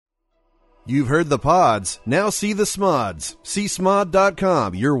You've heard the pods, now see the smods. See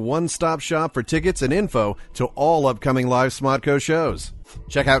smod.com, your one-stop shop for tickets and info to all upcoming live Smodco shows.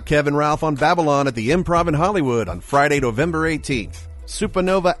 Check out Kevin Ralph on Babylon at the Improv in Hollywood on Friday, November 18th.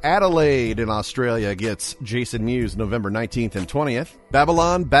 Supernova Adelaide in Australia gets Jason Mewes November 19th and 20th.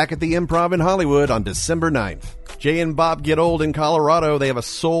 Babylon back at the Improv in Hollywood on December 9th. Jay and Bob Get Old in Colorado. They have a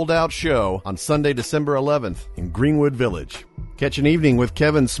sold-out show on Sunday, December 11th in Greenwood Village. Catch an evening with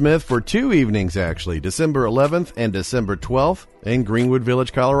Kevin Smith for 2 evenings, actually, December 11th and December 12th in Greenwood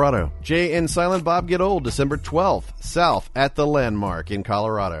Village, Colorado. Jay and Silent Bob Get Old, December 12th, South at the Landmark in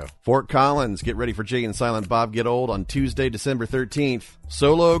Colorado. Fort Collins, get ready for Jay and Silent Bob Get Old on Tuesday, December 13th.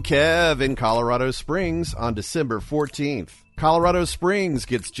 Solo Kev in Colorado Springs on December 14th. Colorado Springs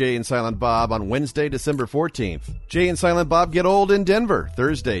gets Jay and Silent Bob on Wednesday, December 14th. Jay and Silent Bob Get Old in Denver,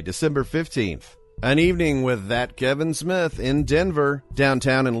 Thursday, December 15th. An evening with that Kevin Smith in Denver,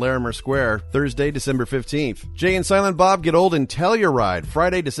 downtown in Larimer Square, Thursday, December 15th. Jay and Silent Bob Get Old in Telluride,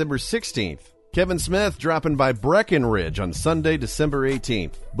 Friday, December 16th. Kevin Smith dropping by Breckenridge on Sunday, December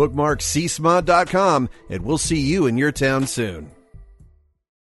 18th. Bookmark csmod.com, and we'll see you in your town soon.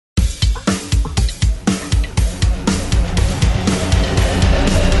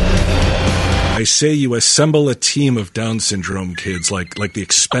 I say you assemble a team of Down syndrome kids like the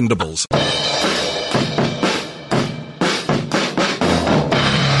Expendables.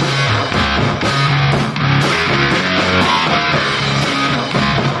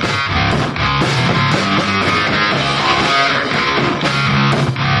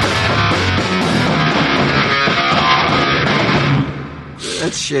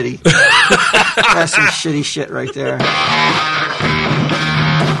 That's shitty. That's some shitty shit right there.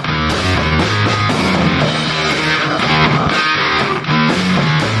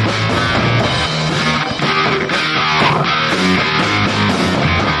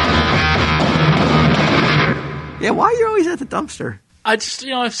 Yeah, why are you always at the dumpster? I just,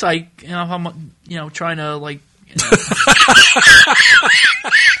 if I, if I'm, trying to, like,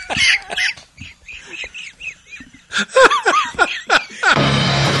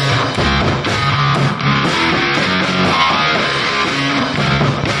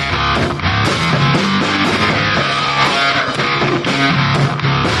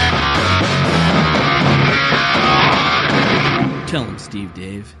 Tell him, Steve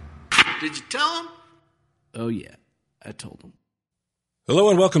Dave. Did you tell him? Oh, yeah. I told him. Hello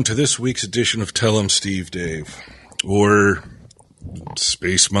and welcome to this week's edition of Tell 'em Steve Dave, or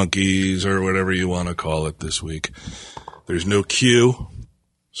Space Monkeys, or whatever you want to call it this week. There's no Q,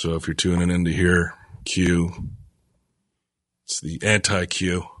 so if you're tuning in to hear Q, it's the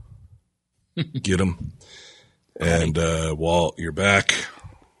anti-Q. Get 'em. And Walt, you're back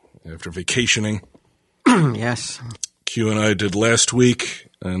after vacationing. Yes. Q and I did last week,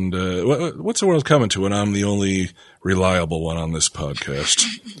 and what's the world coming to when I'm the only reliable one on this podcast?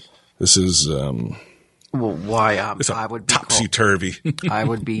 This is Well, why I would be topsy-turvy. I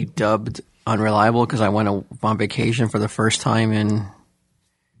would be dubbed unreliable because I went on vacation for the first time in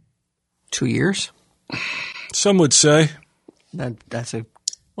 2 years. Some would say that's a.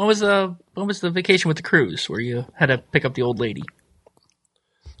 What was the vacation with the cruise where you had to pick up the old lady?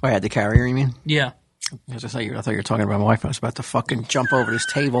 Oh, I had the carrier, you mean? Yeah. I thought you were talking about my wife. I was about to fucking jump over this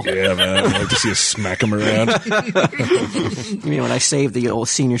table. Yeah, man. I'd like to see you smack him around. You mean when I saved the old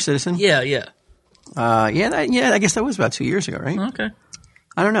senior citizen? Yeah. I guess that was about 2 years ago, right? Okay.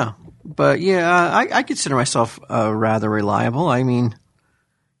 I don't know. But yeah, I consider myself rather reliable. I mean,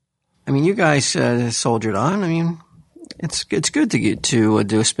 you guys soldiered on. I mean, it's good to get to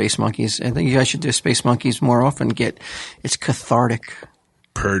do Space Monkeys. I think you guys should do Space Monkeys more often. It's cathartic.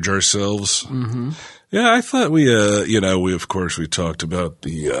 Purge ourselves. Mm-hmm. Yeah, I thought we of course we talked about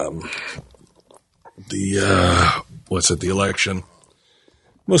the election.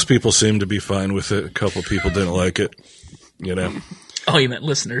 Most people seem to be fine with it. A couple people didn't like it. Oh, you meant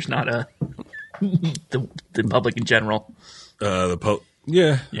listeners, not the public in general.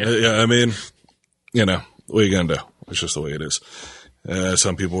 Yeah. I mean, what are you gonna do? It's just the way it is.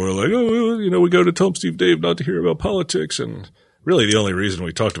 Some people were like, oh, we go to Tell 'em Steve Dave not to hear about politics, and really the only reason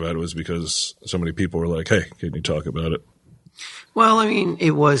we talked about it was because so many people were like, hey, can you talk about it? Well, I mean,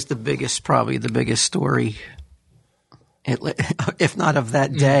 it was probably the biggest story, if not of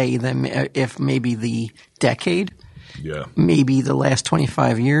that day, then if maybe the decade. Yeah. Maybe the last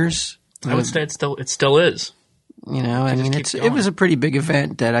 25 years. I would say it still is. It was a pretty big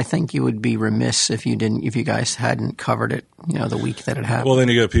event that I think you would be remiss if you guys hadn't covered it, the week that it happened. Well, then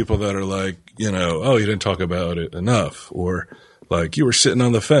you got people that are like, oh, you didn't talk about it enough, or like you were sitting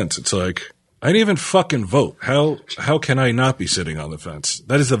on the fence. It's like, I didn't even fucking vote. How can I not be sitting on the fence?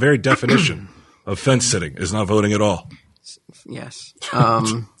 That is the very definition of fence sitting, is not voting at all. Yes.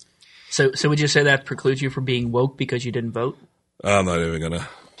 So would you say that precludes you from being woke because you didn't vote? I'm not even gonna.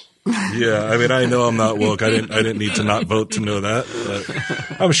 Yeah, I mean, I know I'm not woke. I didn't need to not vote to know that.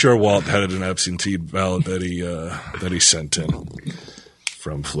 But I'm sure Walt had an absentee ballot that he sent in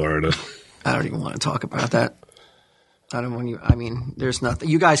from Florida. I don't even want to talk about that. I don't want you. I mean, there's nothing.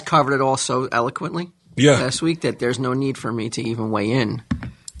 You guys covered it all so eloquently last week that there's no need for me to even weigh in.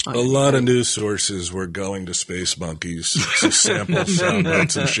 A lot of news sources were going to Space Monkeys to sample sound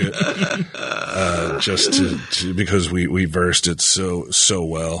bites and shit, just to because we versed it so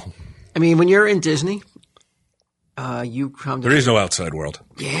well. I mean, when you're in Disney, you come to there is no outside world.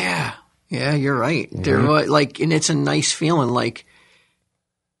 Yeah, you're right. There, and it's a nice feeling, like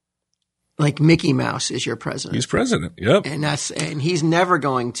Mickey Mouse is your president. He's president. Yep, and he's never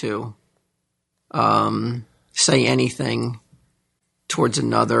going to say anything towards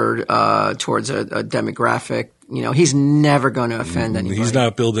another, towards a demographic. You know, he's never going to offend anybody. He's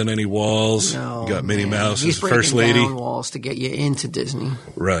not building any walls. No, you got Minnie Mouse he's as the first lady. Down walls to get you into Disney.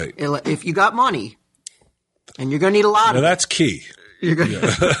 Right. If you got money, and you're going to need a lot of it. That's key.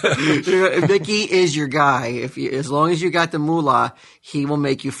 Mickey is your guy. As long as you got the moolah, he will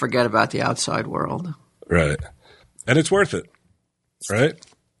make you forget about the outside world. Right. And it's worth it. Right?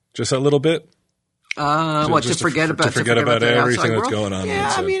 Just a little bit. To forget about everything that's going on?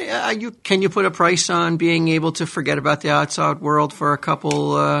 Yeah, I mean, can you put a price on being able to forget about the outside world for a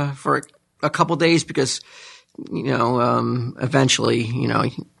couple days? Because eventually,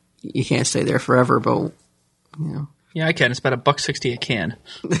 you can't stay there forever. But yeah, I can. It's about $1.60 a can.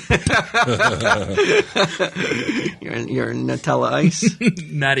 You're Nutella Ice,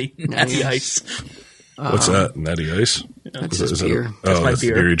 natty ice. What's that? Natty Ice? That's his beer. That's my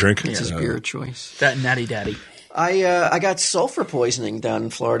beer. The beer you drink? It's his beer choice. That Natty Daddy. I got sulfur poisoning down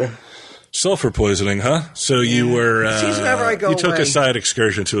in Florida. Sulfur poisoning, huh? So you were you took a side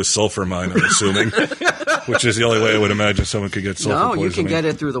excursion to a sulfur mine, I'm assuming, which is the only way I would imagine someone could get sulfur poisoning. No, you can get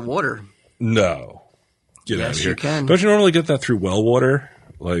it through the water. No. Get out of here. You can. Don't you normally get that through well water?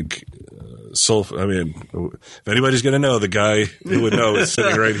 Like sulfur. I mean, if anybody's going to know, the guy who would know is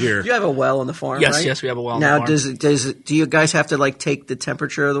sitting right here. You have a well on the farm, yes, right? Yes, we have a well on the farm. Now, do you guys have to take the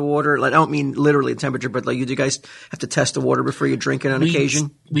temperature of the water? I don't mean literally the temperature, but do you guys have to test the water before you drink it on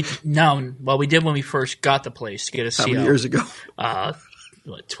occasion? No. Well, we did when we first got the place to get a CO. How many years ago?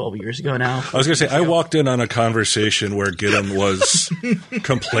 12 years ago now. I was going to say, I walked in on a conversation where Gidim was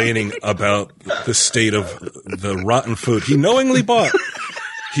complaining about the state of the rotten food he knowingly bought.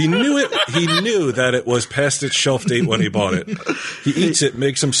 He knew it. He knew that it was past its shelf date when he bought it. He eats it,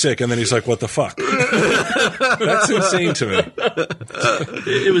 makes him sick, and then he's like, "What the fuck?" That's insane to me.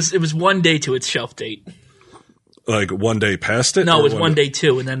 It was 1 day to its shelf date. Like 1 day past it? No, it was 1 day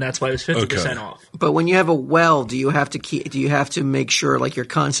too, and then that's why it was 50% off. But when you have a well, do you have to make sure you're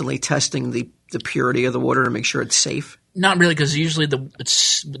constantly testing the purity of the water to make sure it's safe? Not really, because usually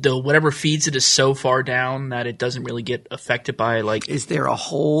the whatever feeds it is so far down that it doesn't really get affected by Is there a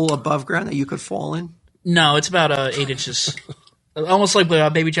hole above ground that you could fall in? No, it's about 8 inches. Almost like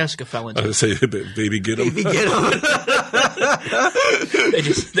Baby Jessica fell into. I would say, baby, get him. Baby, get him.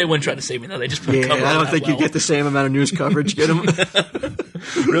 They wouldn't try to save me though. They just put a cover on I don't that think you get the same amount of news coverage. Get him.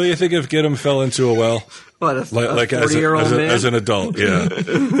 Really, you think if Gidim fell into a well? What, a 40-year-old man? As an adult, yeah.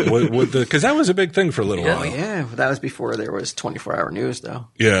 Because that was a big thing for a little while. Oh, yeah. That was before there was 24-hour news, though.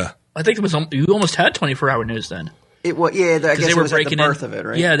 Yeah. I think you almost had 24-hour news then. I guess it was at the birth of it,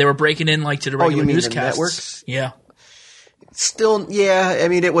 right? Yeah, they were breaking in to the regular newscasts. The networks? Yeah. Still, yeah. I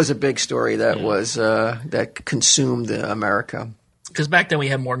mean, it was a big story that that consumed America. Because back then we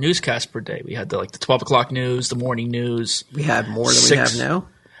had more newscasts per day. We had the 12 o'clock news, the morning news. We had more than we have now?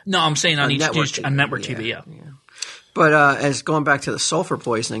 No, I'm saying on each network TV. On network TV, yeah. But as going back to the sulfur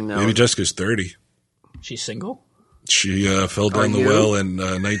poisoning, though. Maybe Jessica's 30. She's single? She fell down the well in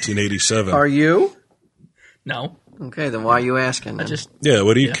 1987. Are you? No. Okay, then why are you asking? Yeah,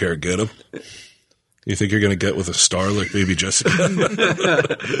 what do you care, Gidim? You think you're going to get with a star like Baby Jessica?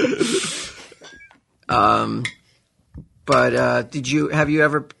 But have you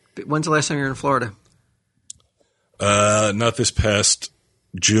ever? When's the last time you were in Florida? Not this past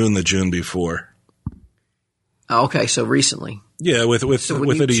June. The June before. Oh, okay, so recently. Yeah, within a year or so.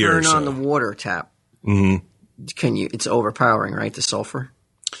 When you turn on the water tap, can you? It's overpowering, right? The sulfur.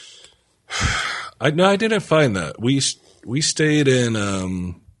 I didn't find that. We stayed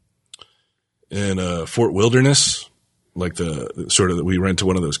in Fort Wilderness, we rented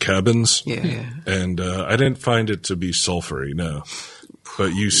one of those cabins. Yeah. And I didn't find it to be sulfury. No.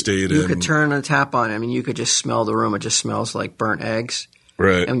 but you stayed You in. could turn the tap on. I mean, you could just smell the room. It just smells like burnt eggs.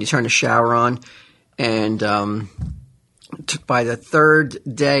 Right. And when you turn the shower on, and by the third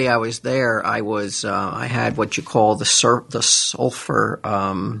day I was there, I had what you call the sulfur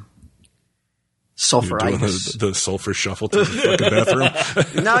sulfuritis. The sulfur shuffle to the fucking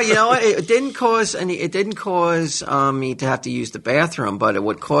bathroom. No, you know what? It didn't cause me to have to use the bathroom, but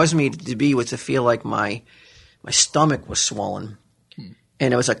what caused me to feel like my stomach was swollen,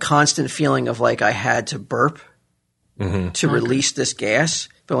 and it was a constant feeling of like I had to burp to release this gas.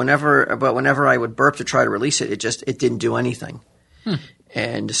 But whenever I would burp to try to release it, it didn't do anything.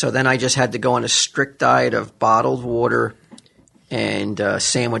 And so then I just had to go on a strict diet of bottled water and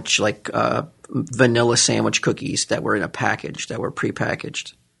sandwich, like vanilla sandwich cookies that were in a package, that were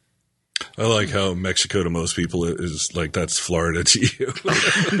prepackaged. I like how Mexico to most people is like that's Florida to you.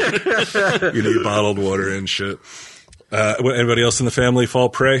 You need bottled water and shit. Anybody else in the family fall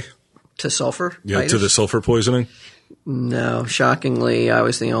prey? To sulfur? Yeah, to the sulfur poisoning? No, shockingly, I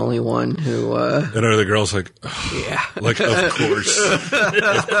was the only one who. And are the girls like, yeah, like of course,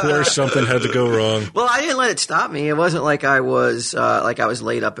 something had to go wrong. Well, I didn't let it stop me. It wasn't like I was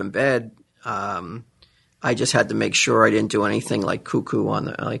laid up in bed. I just had to make sure I didn't do anything like cuckoo on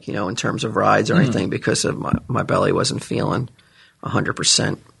the in terms of rides or anything because of my belly wasn't feeling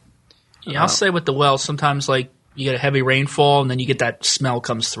 100%. Yeah, I'll say with the well, sometimes like you get a heavy rainfall and then you get that smell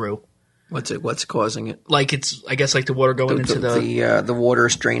comes through. What's causing it? Like I guess like the water going into the water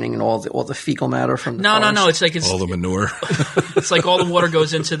is draining and all the fecal matter from the forest. No. It's all the manure. It's like all the water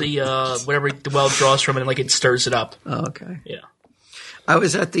goes into the whatever the well draws from it, and like it stirs it up. Oh, okay. Yeah. I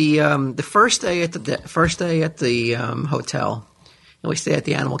was at the first day at the hotel, and we stayed at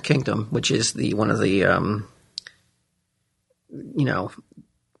the Animal Kingdom, which is one of the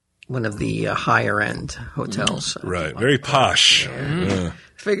higher end hotels. Right. Very posh. Yeah.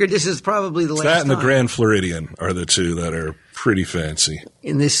 Figured this is probably the last that and the time. Grand Floridian are the two that are pretty fancy.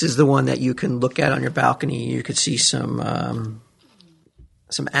 And this is the one that you can look at on your balcony. You could see some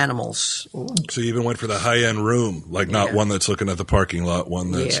animals. So you even went for the high end room, like not one that's looking at the parking lot, one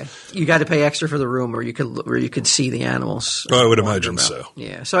that's you got to pay extra for the room, or you could see the animals. I would imagine so.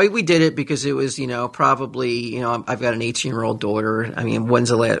 Yeah, so we did it because it was probably I've got an 18-year-old daughter. I mean, when's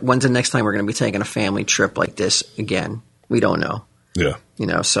the next time we're going to be taking a family trip like this again? We don't know. Yeah.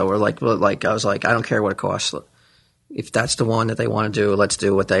 So we're like I was like, I don't care what it costs. If that's the one that they want to do, let's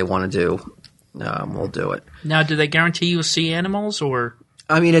do what they want to do. We'll do it. Now, do they guarantee you'll see animals or?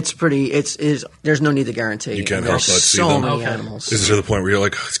 I mean, it's pretty. There's no need to guarantee. You can't help but see so them. many animals. Is it to the point where you're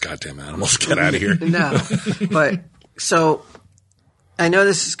like, oh, it's goddamn animals, get out of here? No, but so I know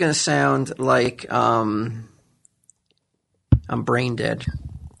this is going to sound like I'm brain dead,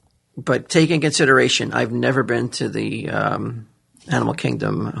 but take in consideration, I've never been to the Animal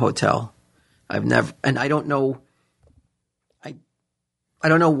Kingdom hotel. I've never, and I don't know. I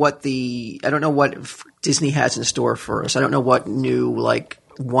don't know what Disney has in store for us. I don't know what new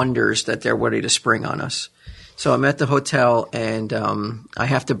wonders that they're ready to spring on us. So I'm at the hotel and I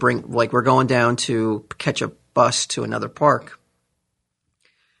have to we're going down to catch a bus to another park.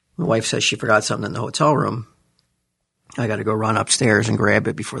 My wife says she forgot something in the hotel room. I got to go run upstairs and grab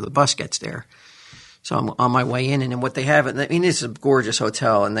it before the bus gets there. So I'm on my way in, and then what they have, I mean, it's a gorgeous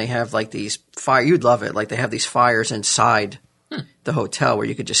hotel, and they have these fire. You'd love it. Like they have these fires inside the hotel where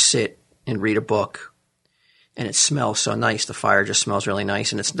you could just sit and read a book, and it smells so nice. The fire just smells really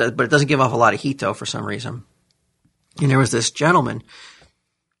nice, but it doesn't give off a lot of heat though for some reason. And there was this gentleman,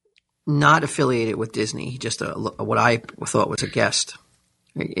 not affiliated with Disney, just what I thought was a guest.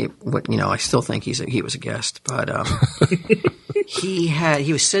 I still think he was a guest, but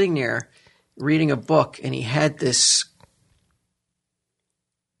he was sitting there reading a book, and he had this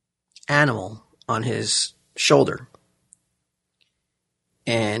animal on his shoulder.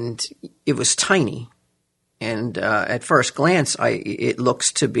 And it was tiny. And at first glance, it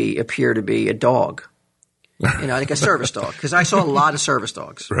appear to be a dog. Like a service dog. Because I saw a lot of service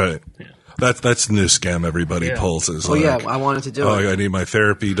dogs. Right. Yeah. That's the new scam everybody pulls. Is I wanted to do it. I need my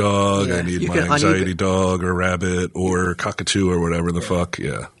therapy dog. Yeah. I need my anxiety dog or rabbit or cockatoo or whatever the fuck.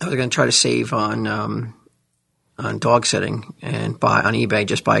 Yeah. I was going to try to save on dog sitting and on eBay,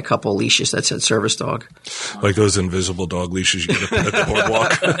 just buy a couple leashes that said service dog. Like those invisible dog leashes you get at the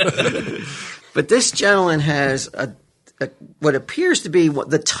boardwalk. But this gentleman has what appears to be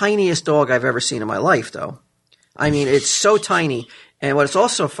the tiniest dog I've ever seen in my life, though. I mean, it's so tiny. And what's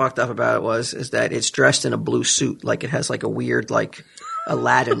also fucked up about it is that it's dressed in a blue suit, like it has a weird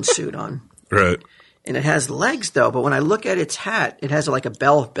Aladdin suit on. Right. And it has legs though, but when I look at its hat, it has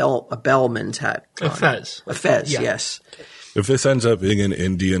a bellman's hat. A fez. A fez, yes. If this ends up being an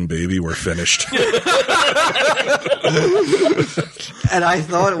Indian baby, we're finished. And I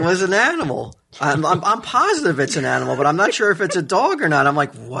thought it was an animal. I'm positive it's an animal, but I'm not sure if it's a dog or not. I'm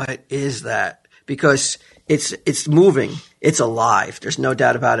like, what is that? Because it's moving. It's alive. There's no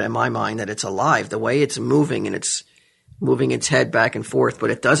doubt about it in my mind that it's alive. The way it's moving, and it's moving its head back and forth,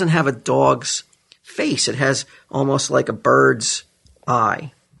 but it doesn't have a dog's face. It has almost like a bird's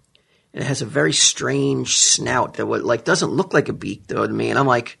eye. And it has a very strange snout that doesn't look like a beak though to me. And I'm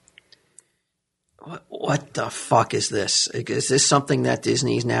like, what the fuck is this? Is this something that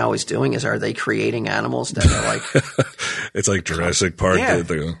Disney now is doing? Are they creating animals that are like? It's like Jurassic Park. Yeah.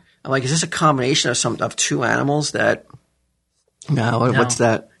 I'm like, is this a combination of two animals that? No, what's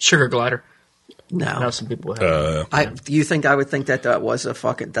that? Sugar glider. No, I know some people have. Do you think I would think that was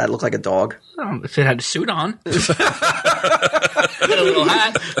that looked like a dog? If it had a suit on, a little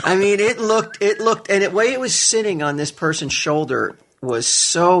hat. I mean, it looked, and the way it was sitting on this person's shoulder was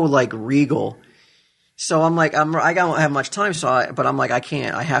so like regal. So I'm like, I don't have much time, but I'm like, I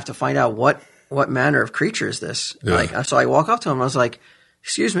can't. I have to find out what manner of creature is this. Yeah. Like, so I walk up to him. I was like,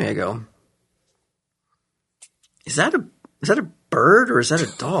 "Excuse me." I go, "Is that a bird or is that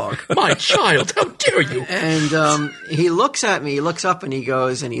a dog?" My child, how dare you? And he looks at me. He looks up and he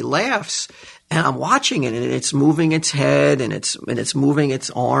goes and he laughs. And I'm watching it, and it's moving its head, and it's moving its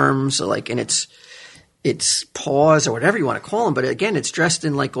arms, like, and its paws or whatever you want to call them. But again, it's dressed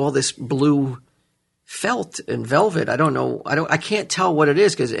in like all this blue felt and velvet. I can't tell what it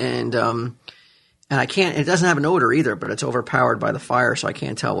is and I can't, it doesn't have an odor either, but it's overpowered by the fire. So I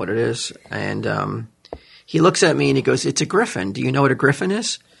can't tell what it is. And, he looks at me and he goes, "It's a griffin. Do you know what a griffin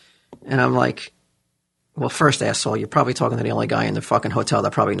is?" And I'm like, well, first asshole, you're probably talking to the only guy in the fucking hotel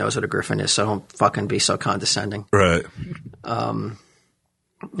that probably knows what a griffin is. So don't fucking be so condescending. Right.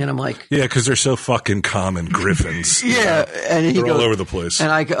 And I'm like, yeah, because they're so fucking common, griffins. yeah. And he They're goes, all over the place.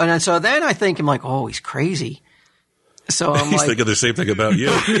 And so then I think, I'm like, oh, he's crazy. So I'm He's like, thinking the same thing about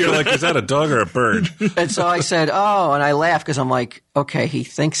you. You're like, is that a dog or a bird? and so I said, oh, and I laughed because I'm like, okay, he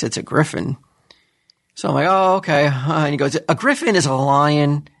thinks it's a griffin. So I'm like, oh, okay. And he goes, a griffin is a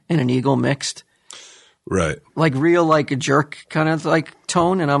lion and an eagle mixed. Right. Like real, like a jerk kind of like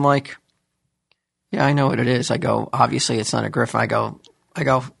tone. And I'm like, yeah, I know what it is. I go, obviously it's not a griffin. I go,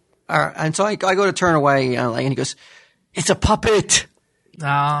 all right. And so I go to turn away and he goes, it's a puppet.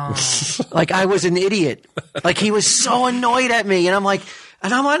 Oh. Like I was an idiot. Like he was so annoyed at me. And I'm like,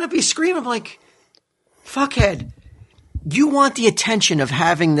 and I want to be screaming. I'm like, fuckhead. You want the attention of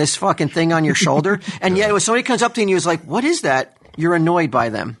having this fucking thing on your shoulder. And yet when somebody comes up to you and he was like, what is that? You're annoyed by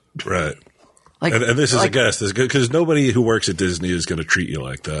them. Right. Like, and this is like, a guess. This is good because nobody who works at Disney is going to treat you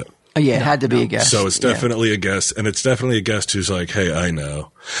like that. Yeah, it had to be a guest. So it's definitely a guest, and it's definitely a guest who's like, hey, I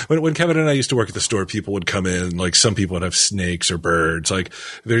know. When Kevin and I used to work at the store, people would come in, like some people would have snakes or birds. Like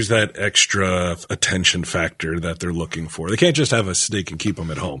there's that extra attention factor that they're looking for. They can't just have a snake and keep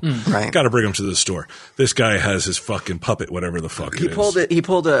them at home. Right. Got to bring them to the store. This guy has his fucking puppet, whatever the fuck it is. He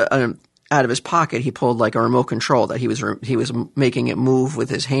pulled out of his pocket. He pulled like a remote control that he was making it move with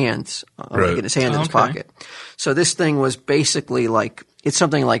his hands, Right. like his hand in his pocket. So this thing was basically like, it's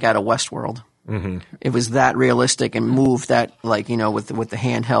something like out of Westworld. Mm-hmm. It was that realistic and moved that like, you know, with the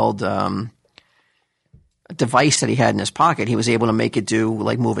handheld device that he had in his pocket, he was able to make it do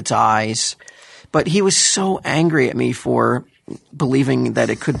like move its eyes. But he was so angry at me for believing that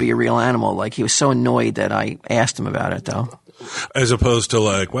it could be a real animal. Like he was so annoyed that I asked him about it though. As opposed to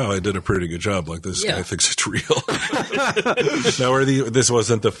like, wow, I did a pretty good job. Like this guy thinks it's real. Now, this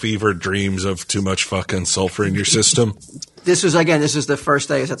wasn't the fevered dreams of too much fucking sulfur in your system. This was the first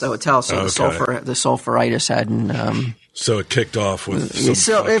day I was at the hotel, so the sulfuritis hadn't. So it kicked off with some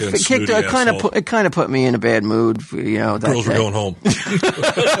So fucking if it kicked, it kind of put me in a bad mood. You know, that girls were day. going home.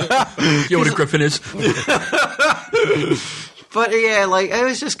 You know what a griffin is? But yeah, like it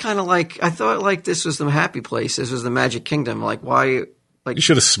was just kind of like I thought like this was the happy place. This was the Magic Kingdom. Like why? Like You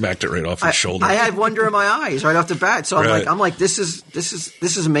should have smacked it right off his shoulder. I had wonder in my eyes right off the bat. So Right. I'm like, this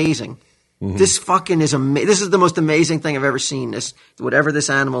is amazing. Mm-hmm. This fucking is amazing. This is the most amazing thing I've ever seen. This whatever this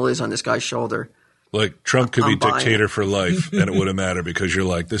animal is on this guy's shoulder. Like Trump could be I'm buying dictator it. for life, and it wouldn't matter because you're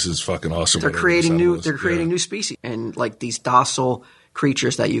like, this is fucking awesome. They're whatever creating this new. animal is. They're creating Yeah. new species and like these docile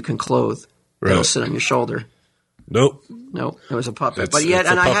creatures that you can clothe. Right. That'll sit on your shoulder. Nope. No, it was a puppet. It's, but yet, it's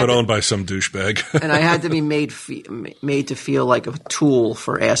a and I puppet had to, owned by some douchebag. and I had to be made to feel like a tool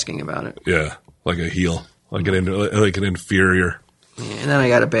for asking about it. Yeah, like a heel, like an inferior. Yeah, and then I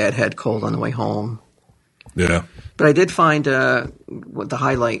got a bad head cold on the way home. Yeah. But I did find what the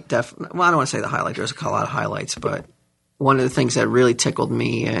highlight. Well, I don't want to say the highlight. There's a lot of highlights, but one of the things that really tickled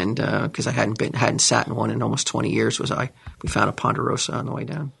me, and because I hadn't sat in one in almost 20 years, was we found a Ponderosa on the way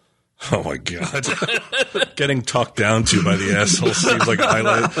down. Oh my God. Getting talked down to by the asshole seems like a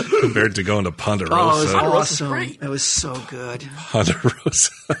highlight compared to going to Ponderosa. Oh, it was Ponderosa's awesome. great. It was so good.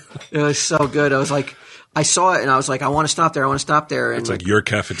 Ponderosa. It was so good. I was like, I saw it and I was like, I want to stop there. I want to stop there. And It's like your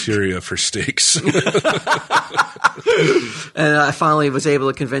cafeteria for steaks. and I finally was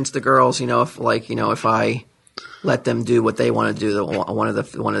able to convince the girls, if I let them do what they want to do, one of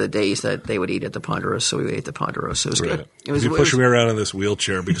the days that they would eat at the Ponderosa, so we would eat the Ponderosa. It was good. It was, you push me around in this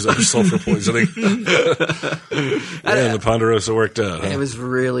wheelchair because of sulfur poisoning. And the Ponderosa worked out. Huh? It was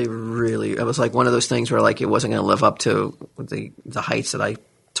really, really. It was like one of those things where like it wasn't going to live up to the heights that I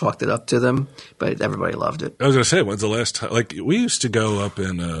talked it up to them, but everybody loved it. I was going to say, when's the last time? Like, we used to go up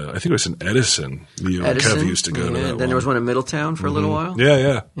in, I think it was in Edison. You and Kev used to go to that then one. there was one in Middletown for a little while.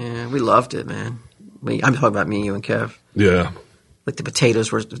 Yeah. Yeah, we loved it, man. I'm talking about me, you, and Kev. Yeah. Like the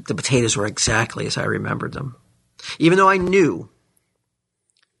potatoes were exactly as I remembered them. Even though I knew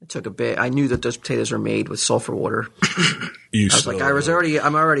it took a bit, I knew that those potatoes were made with sulfur water.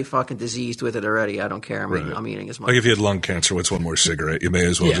 I'm already fucking diseased with it already. I don't care. I'm eating as much. Like if you had lung cancer, what's one more cigarette? You may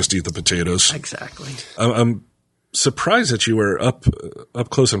as well just eat the potatoes. Exactly. I'm surprised that you were up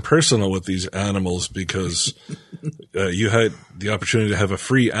close and personal with these animals because you had the opportunity to have a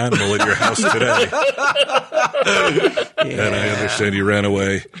free animal in your house today. And I understand you ran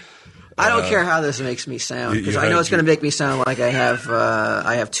away. I don't care how this makes me sound because I know it's going to make me sound like I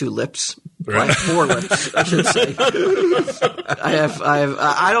have two lips. Right. I have four lips, I should say.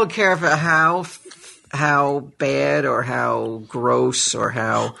 I don't care how bad or how gross or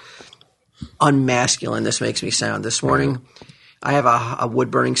how unmasculine this makes me sound. This morning, I have a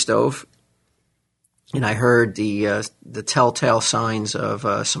wood burning stove, and I heard the telltale signs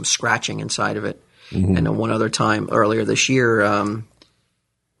of some scratching inside of it. Mm-hmm. And then one other time earlier this year,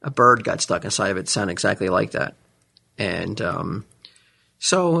 a bird got stuck inside of it. It sounded exactly like that. And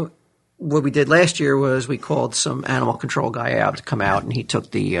so what we did last year was we called some animal control guy out to come out, and he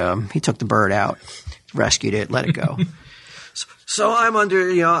took the bird out, rescued it, let it go. So I'm under,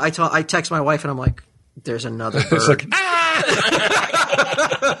 I text my wife and I'm like, there's another bird.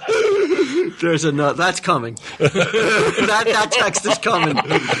 There's another, that's coming. that text is coming.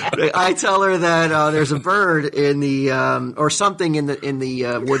 I tell her that there's a bird in the, or something in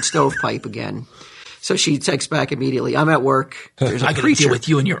the wood stovepipe again. So she texts back immediately. I'm at work. There's I got to deal with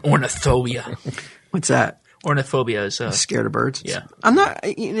you and your ornithobia. What's that? Ornithobia is scared of birds. Yeah, I'm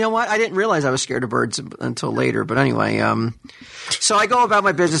not. You know what? I didn't realize I was scared of birds until later. But anyway, so I go about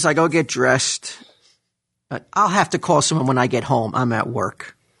my business. I go get dressed. I'll have to call someone when I get home. I'm at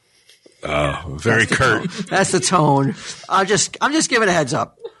work. Oh, very curt. That's the tone. I'm just giving a heads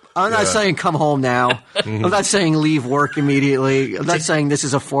up. I'm not saying come home now. Mm-hmm. I'm not saying leave work immediately. I'm not saying this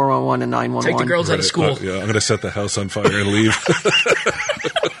is a 411 and 911. Take the girls out of school. I'm going to set the house on fire and leave.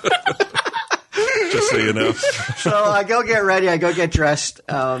 Just so you know. So I go get ready. I go get dressed.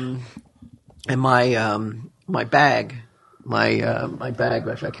 And my bag,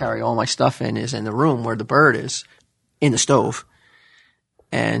 which I carry all my stuff in, is in the room where the bird is, in the stove.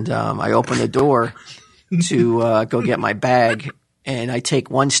 And I open the door to go get my bag. And I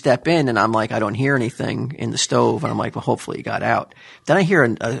take one step in, and I'm like, I don't hear anything in the stove. And I'm like, well, hopefully it got out. Then I hear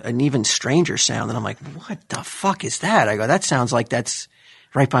an even stranger sound, and I'm like, what the fuck is that? I go, that sounds like that's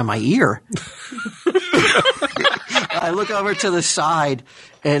right by my ear. I look over to the side,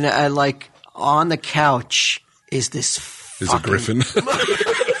 and I like on the couch is this Is a griffin?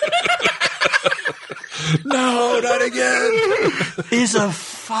 No, not again. Is a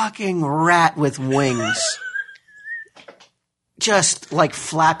fucking rat with wings. Just like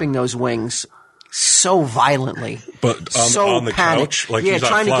flapping those wings so violently, but on the panicked. couch, like yeah, he's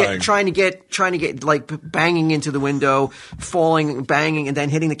not flying. trying to get like banging into the window, falling, banging, and then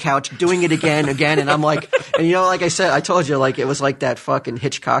hitting the couch, doing it again, and I'm like, and like I said, I told you, like it was like that fucking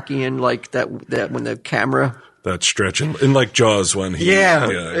Hitchcockian, like that when the camera that stretch in like Jaws when he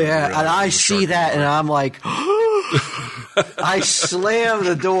and I see that, and I'm like, I slam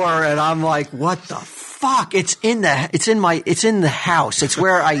the door, and I'm like, what the fuck, it's in the house. It's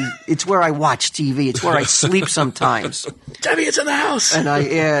where I watch TV. It's where I sleep sometimes. Debbie, it's in the house.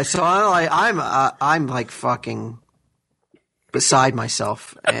 And so I'm like fucking beside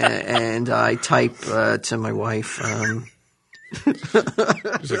myself. And I type to my wife, he's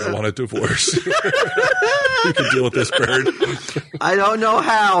like, I want a divorce. You can deal with this bird. I don't know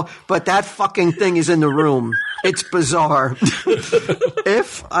how, but that fucking thing is in the room. It's bizarre.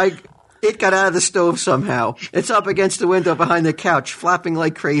 It got out of the stove somehow. It's up against the window behind the couch, flapping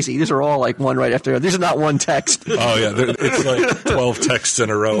like crazy. These are all like one right after the other. This is not one text. Oh, yeah. It's like 12 texts in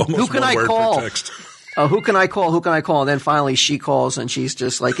a row. Who can I call? Who can I call? Who can I call? And then finally she calls and she's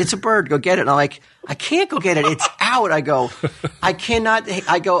just like, it's a bird. Go get it. And I'm like, I can't go get it. It's out. I go, I cannot.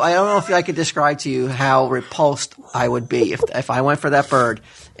 I go, I don't know if I could describe to you how repulsed I would be if I went for that bird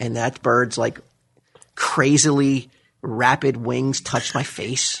and that bird's like crazily rapid wings touched my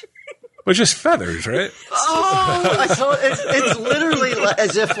face. But just feathers, right? Oh, so it's literally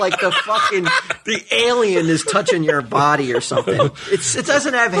as if like the alien is touching your body or something. It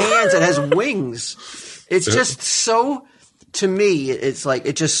doesn't have hands. It has wings. It's just so, to me, it's like,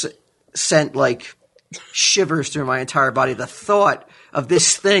 it just sent like shivers through my entire body. The thought of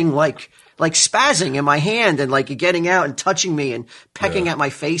this thing like spazzing in my hand and like getting out and touching me and pecking at my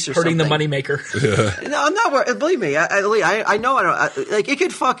face or hurting something. the moneymaker. Yeah. No, I'm not worried. Believe me, I know I don't. Like it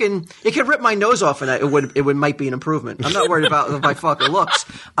could rip my nose off and it might be an improvement. I'm not worried about my fucking looks.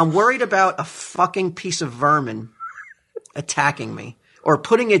 I'm worried about a fucking piece of vermin attacking me or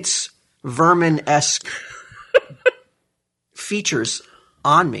putting its vermin-esque features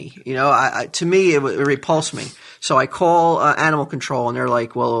on me. You know, to me, it repulsed me. So I call animal control, and they're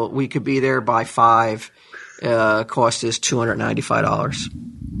like, "Well, we could be there by 5. Cost is $295."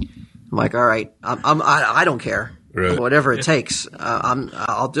 I'm like, "All right, I don't care, right. Whatever it takes,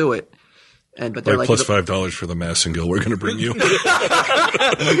 I'll do it." But they're like plus $5 for the Massengill we're going to bring you.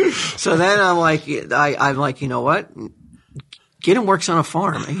 So then I'm like, you know what? Gideon works on a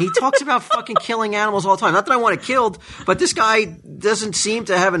farm, and he talks about fucking killing animals all the time. Not that I want it killed, but this guy doesn't seem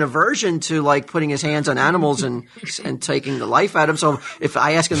to have an aversion to like putting his hands on animals and taking the life out of them. So if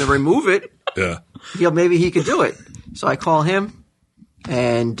I ask him to remove it, maybe he could do it. So I call him,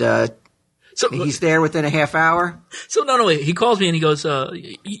 and he's there within a half hour. So no, wait. He calls me and he goes,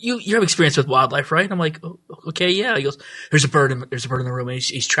 "You have experience with wildlife, right?" I'm like, oh, "Okay, yeah." He goes, "There's a bird in the room, and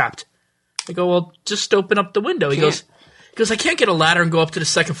he's trapped." I go, "Well, just open up the window." He goes, I can't get a ladder and go up to the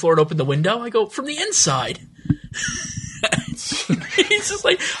second floor and open the window. I go, "From the inside." He's just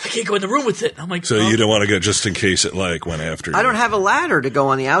like, "I can't go in the room with it." I'm like, so you don't want to go just in case it like went after you. I don't have a ladder to go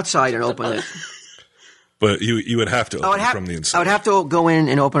on the outside and open it. But you would have to open it from the inside. I would have to go in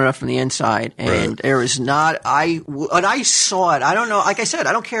and open it up from the inside. And there is not – when I saw it, I don't know. Like I said,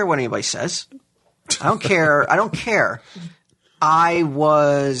 I don't care what anybody says. I don't care. I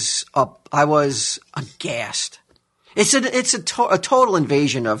was aghast. It's a total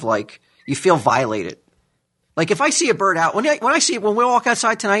invasion of like you feel violated. Like if I see a bird out when we walk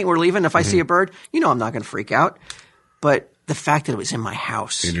outside tonight and we're leaving, if I see a bird, I'm not going to freak out. But the fact that it was in my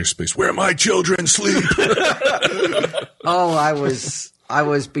house, in your space, where my children sleep. I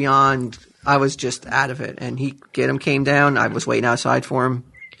was beyond. I was just out of it. And Gideon came down. I was waiting outside for him,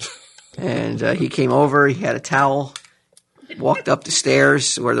 and he came over. He had a towel. Walked up the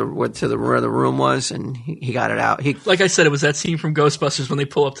stairs where the room was, and he got it out. Like I said, it was that scene from Ghostbusters when they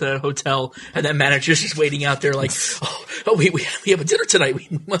pull up to that hotel, and that manager's just waiting out there like, we have a dinner tonight. We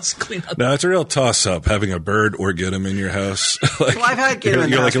must clean up. No, it's a real toss-up having a bird or Gideon in your house. Well, I've had Gideon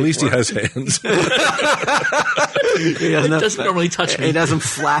in the house at least before. He has hands. He doesn't normally touch me. He doesn't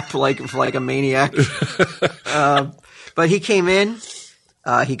flap like a maniac. But he came in.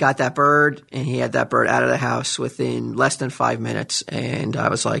 He got that bird, and he had that bird out of the house within less than 5 minutes. And I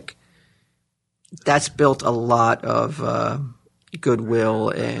was like, that's built a lot of goodwill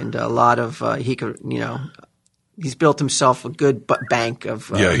and a lot of he's built himself a good bank of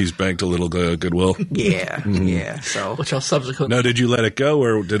he's banked a little goodwill. Yeah, yeah. So which I'll subsequently. Now, did you let it go,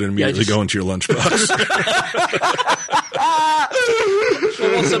 or did it immediately go into your lunchbox?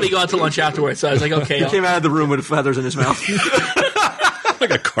 Well, somebody got to lunch afterwards, so I was like, okay. He came out of the room with feathers in his mouth. Like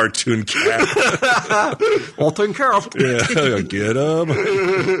a cartoon cat. All taken care of. Yeah, get him.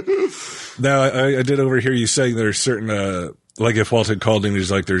 Now, I did overhear you saying there's certain, like if Walt had called him,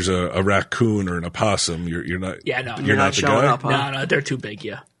 he's like, there's a raccoon or an opossum. You're not. Yeah, no. You're not the showing guy? up, huh? No, they're too big,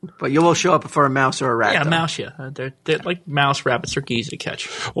 yeah. But you will show up for a mouse or a rat. Yeah, though. mouse, yeah. They're like mouse, rabbits are easy to catch.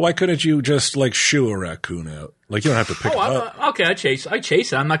 Well, why couldn't you just like shoo a raccoon out? Like you don't have to pick him up. Okay, I chase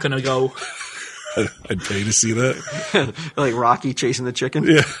it. I'm not going to go. I'd pay to see that. Like Rocky chasing the chicken.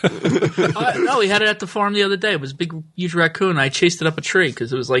 Yeah. No, we had it at the farm the other day. It was a big, huge raccoon. I chased it up a tree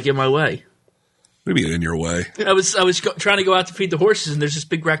because it was like in my way. Maybe in your way. I was trying to go out to feed the horses, and there's this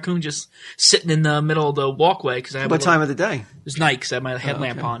big raccoon just sitting in the middle of the walkway. Because I had What time of the day? It was night because I had my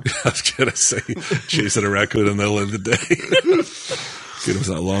headlamp on. I was going to say, chasing a raccoon in the middle of the day. It was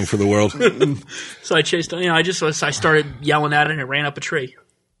not long for the world. So I chased. I started yelling at it, and it ran up a tree.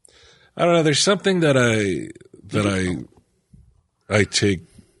 I don't know. There's something that I take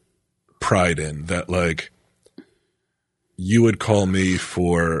pride in that, like, you would call me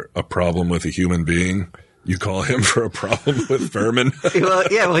for a problem with a human being. You call him for a problem with vermin.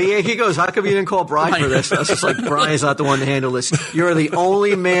 Well, he goes, how come you didn't call Brian for this? I was just like, Brian's not the one to handle this. You're the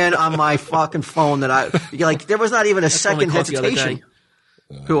only man on my fucking phone that there was not even a second hesitation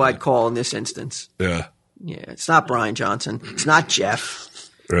who I'd call in this instance. Yeah. Yeah, it's not Brian Johnson. It's not Jeff.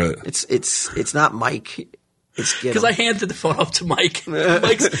 Right. It's not Mike. It's because I handed the phone off to Mike.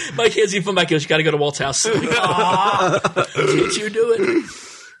 Mike hands the phone back. He goes, "You got to go to Walt's house." I'm like, did you do it?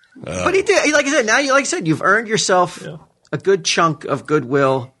 But he did. Like I said, like I said, you've earned yourself a good chunk of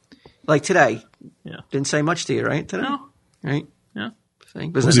goodwill. Like today, didn't say much to you, right? Today, No. Right? Yeah.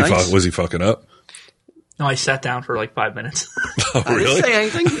 Was it nice? Was he fucking up? No, I sat down for like 5 minutes. Oh, really?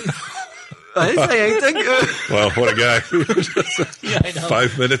 I didn't say anything. Well, what a guy. Yeah, I know.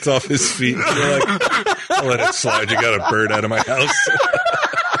 5 minutes off his feet. You're like, I'll let it slide. You got a bird out of my house.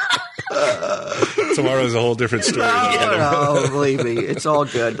 Tomorrow's a whole different story. No, believe me, it's all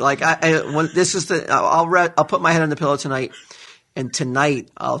good. Like I'll put my head on the pillow tonight, and tonight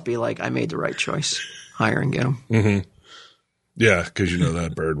I'll be like, I made the right choice. Hire and get him. Mm-hmm. Yeah, because you know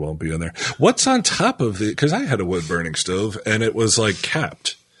that bird won't be in there. What's on top of because I had a wood burning stove and it was like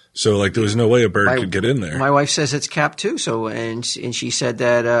capped. So like there was no way a bird could get in there. My wife says it's capped too. So and she said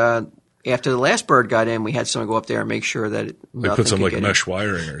that after the last bird got in, we had someone go up there and make sure that they put some like mesh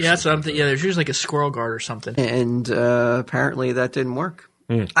wiring or something. Yeah, that's what I'm thinking. Yeah, there's usually like a squirrel guard or something. And apparently that didn't work.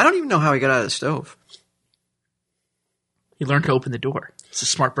 I don't even know how he got out of the stove. He learned to open the door. It's a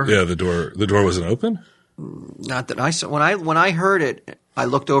smart bird. Yeah, the door wasn't open. Not that I saw. When I heard it, I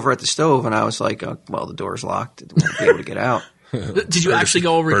looked over at the stove and I was like, oh, well, the door's locked. It won't be able to get out. Did you actually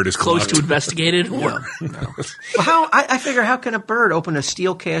go over close to investigate it? No. Well, I figure, how can a bird open a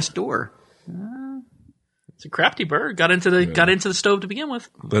steel cast door? It's a crafty bird. Got into the stove to begin with.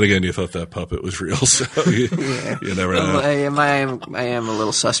 Then again, you thought that puppet was real, so you never know. I am a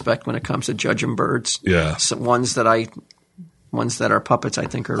little suspect when it comes to judging birds. Yeah, ones that are puppets, I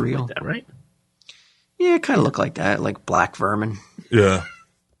think are real. Is that right? Yeah, it kind of look like that, like black vermin. Yeah,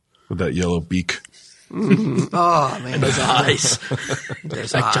 with that yellow beak. Oh man, and those eyes,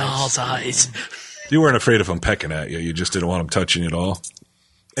 those like eyes. doll's eyes. You weren't afraid of them pecking at you. You just didn't want them touching you at all.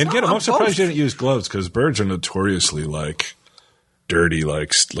 And again, I'm surprised you didn't use gloves because birds are notoriously like dirty,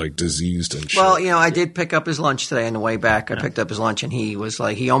 like diseased and shit. Well, I did pick up his lunch today on the way back. I picked up his lunch and he was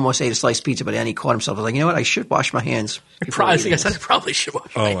like, he almost ate a sliced pizza, but then he caught himself. I was like, you know what? I should wash my hands. I said I probably should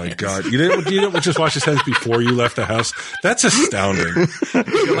wash my hands. Oh my God. You didn't just wash his hands before you left the house? That's astounding.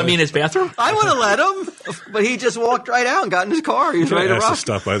 You let me in his bathroom? I would have let him, but he just walked right out and got in his car. He was ready to rock. To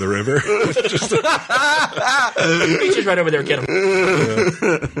stop by the river. He's just right over there. Get him.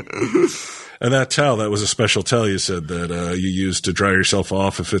 Yeah. And that towel, that was a special towel you said that you use to dry yourself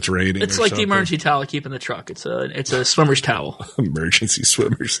off if it's raining. It's like the emergency towel I keep in the truck. It's a swimmer's towel. Emergency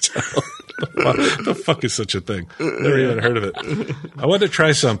swimmer's towel. What the fuck is such a thing? Never even heard of it. I wanted to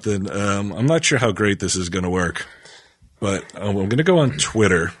try something. I'm not sure how great this is going to work, but I'm going to go on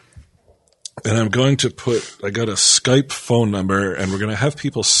Twitter. And I'm going to I got a Skype phone number, and we're going to have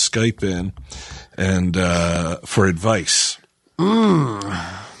people Skype in and for advice.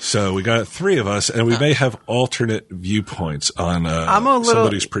 So we got 3 of us, and we may have alternate viewpoints on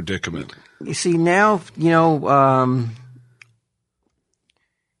somebody's predicament. You see, now,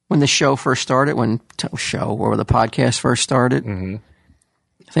 when the show first started, or the podcast first started, I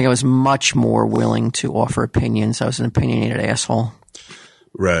think I was much more willing to offer opinions. I was an opinionated asshole.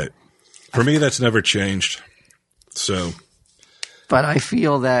 Right. For me, that's never changed. So, but I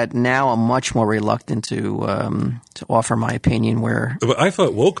feel that now I'm much more reluctant to offer my opinion. But I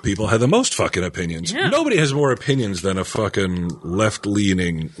thought woke people had the most fucking opinions. Yeah. Nobody has more opinions than a fucking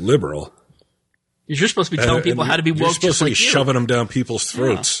left-leaning liberal. You're supposed to be telling people how to be woke. You're supposed just to be like you. shoving them down people's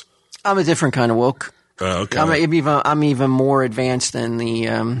throats. I'm a different kind of woke. Okay. I'm even more advanced than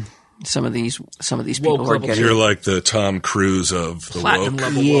the some of these people who are getting. You're like the Tom Cruise of the Platinum woke.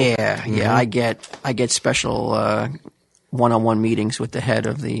 level Yeah, woke. yeah. I get special one-on-one meetings with the head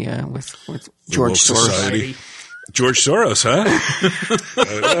of the with George Woke Soros. Society. George Soros, huh?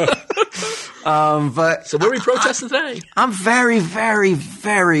 But So what are we protesting today? I'm very, very,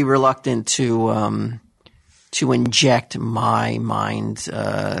 very reluctant to inject my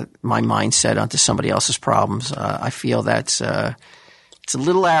mindset onto somebody else's problems. I feel that's it's a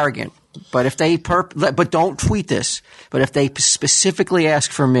little arrogant. But if they but don't tweet this. But if they specifically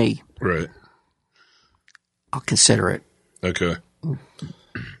ask for me, Right. I'll consider it. Okay.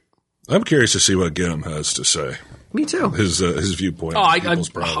 I'm curious to see what Ginnam has to say. Me too. his viewpoint. Oh, on people's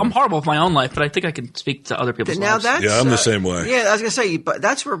I'm problems. horrible with my own life, but I think I can speak to other people's Now lives. that's Yeah, I'm the same way. Yeah, I was gonna say, but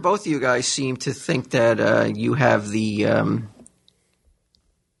that's where both of you guys seem to think that you have the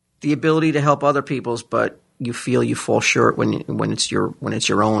ability to help other people's, but you feel you fall short when it's your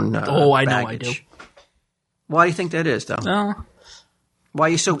own. Oh, I know I baggage. do. Why do you think that is, though? No, Why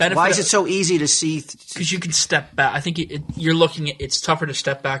is Benefit- it so easy to see? because you can step back. I think you're looking at it's tougher to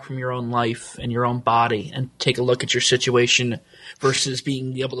step back from your own life and your own body and take a look at your situation versus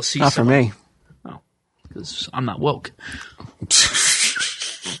being able to see. Not for someone. me. Because I'm not woke.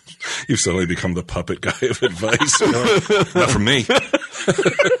 You've suddenly become the puppet guy of advice. Not for me.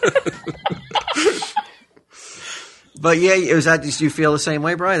 But yeah, is that? Do you feel the same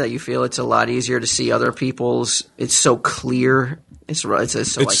way, Brian? That you feel it's a lot easier to see other people's? It's so clear. It's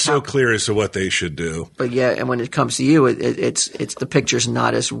So clear as to what they should do. But yeah, and when it comes to you, it's the picture's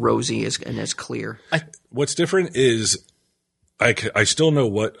not as rosy and as clear. What's different is I still know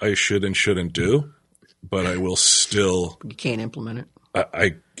what I should and shouldn't do, but I will still. You can't implement it.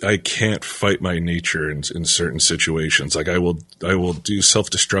 I can't fight my nature in certain situations. Like I will do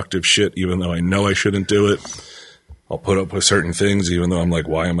self-destructive shit even though I know I shouldn't do it. I'll put up with certain things even though I'm like,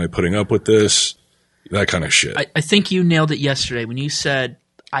 why am I putting up with this? That kind of shit. I think you nailed it yesterday when you said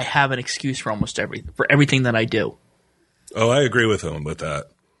I have an excuse for everything that I do. Oh, I agree with him with that.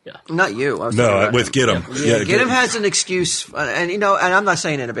 Not you. I was No, talking about with him. Gidim. Yeah, Gidim has an excuse, and I'm not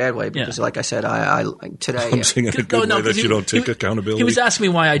saying it in a bad way because, like I said, I today. I'm saying in a good way that you don't take accountability. He was asking me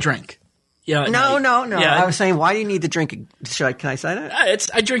why I drink. Yeah. No. Yeah, I was saying, why do you need to drink? Can I say that?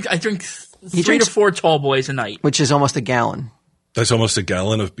 I drink 3 drinks- to 4 tall boys a night. Which is almost a gallon. That's almost a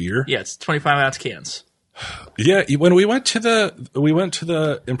gallon of beer. Yeah, it's 25-ounce cans. Yeah, when we went to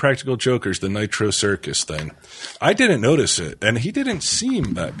the Impractical Jokers, the Nitro Circus thing, I didn't notice it, and he didn't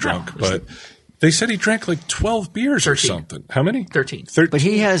seem that drunk, but they said he drank like 12 beers 13. or something. How many? 13. But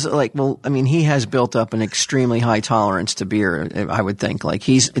he has he has built up an extremely high tolerance to beer. I would think I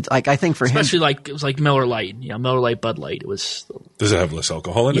think for Especially him, it was like Miller Lite, Miller Lite, Bud Light. It was Does it have less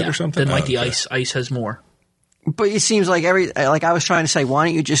alcohol in it or something? Then the okay. ice has more. but it seems like I was trying to say, why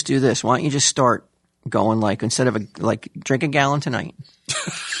don't you just do this? Why don't you just start going instead of drink a gallon tonight?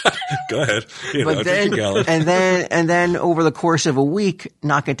 Go ahead. But drink a gallon. and then over the course of a week,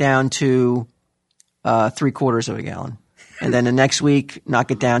 knock it down to 3/4 of a gallon, and then the next week,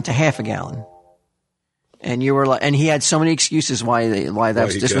 knock it down to half a gallon. And you were and he had so many excuses why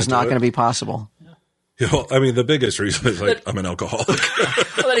this was not going to be possible. I mean, the biggest reason is I'm an alcoholic.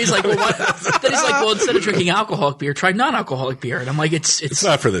 Well, then he's like, well, instead of drinking alcoholic beer, try non-alcoholic beer. And I'm like, It's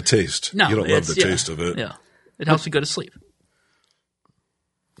not for the taste. No, you don't love the taste of it. Yeah, it helps you go to sleep.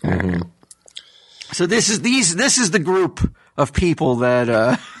 Mm-hmm. So this is the group of people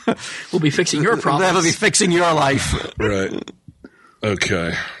that We'll be fixing your problems. that'll be fixing your life. Right.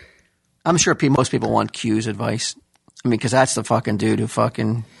 Okay. I'm sure most people want Q's advice. I mean, because that's the fucking dude who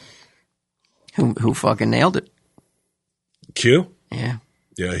fucking nailed it. Q? Yeah.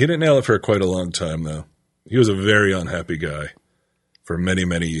 Yeah, he didn't nail it for quite a long time, though. He was a very unhappy guy for many,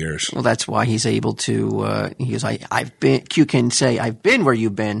 many years. Well, that's why he's able to. I've been. Q can say, "I've been where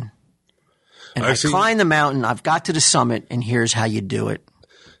you've been, and I climbed the mountain. I've got to the summit, and here's how you do it."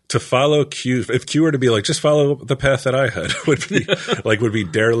 To follow Q, if Q were to be like, just follow the path that I had, would be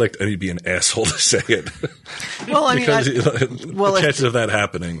derelict, and he'd be an asshole to say it. Well, I mean, because the chances of that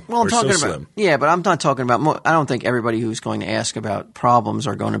happening are so slim. Yeah, but I'm not talking about. I don't think everybody who's going to ask about problems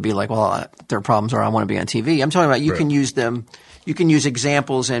are going to be like, well, their problems are I want to be on TV. I'm talking about you can use them. You can use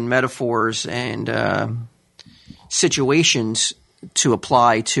examples and metaphors and situations to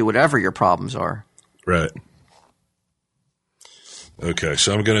apply to whatever your problems are. Right. Okay,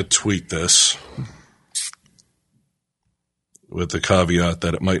 so I'm going to tweet this with the caveat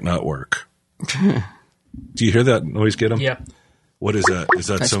that it might not work. Do you hear that noise, Get him? Yeah. What is that? Is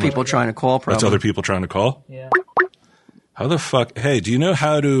that That's someone? people trying to call. Probably. That's other people trying to call? Yeah. How the fuck? Hey, do you know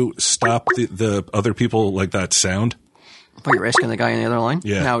how to stop the other people like that sound? But you're asking the guy on the other line?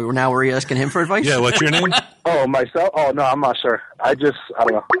 Yeah. Now we're asking him for advice? Yeah, what's your name? Oh, myself? Oh, no, I'm not sure. I don't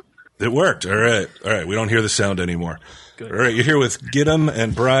know. It worked. All right. We don't hear the sound anymore. Good. All right, you're here with Gidim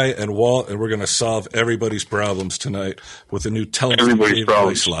and Bry and Walt, and we're going to solve everybody's problems tonight with a new Tell 'em Steve Dave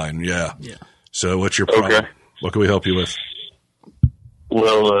voice line. Yeah. So what's your problem? Okay. What can we help you with?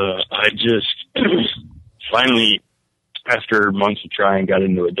 Well, I just finally, after months of trying, got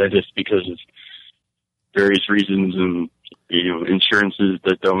into a dentist because of various reasons and insurances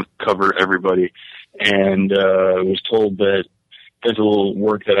that don't cover everybody, and was told that dental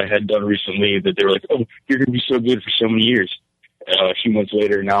work that I had done recently, that they were like, oh, you're going to be so good for so many years. A few months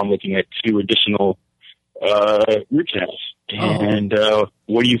later, now I'm looking at 2 additional root canals. And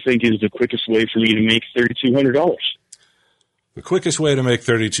what do you think is the quickest way for me to make $3,200? The quickest way to make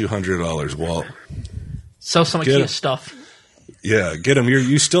 $3,200, Walt. Sell some Get IKEA it. stuff. Yeah, get him.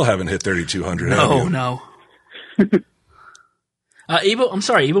 You still haven't hit 3,200. have you? No. Even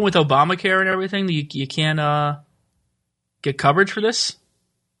with Obamacare and everything, you can't get coverage for this?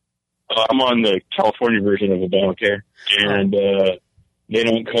 I'm on the California version of Obamacare, and they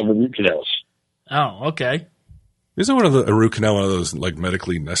don't cover root canals. Oh, okay. Isn't a root canal one of those like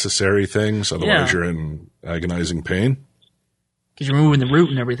medically necessary things? Otherwise, you're in agonizing pain. Because you're removing the root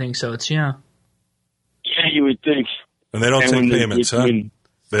and everything, so it's Yeah, you would think. And they don't And take when payments, huh? when-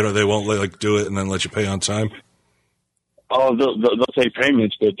 They won't like do it and then let you pay on time. Oh, they'll take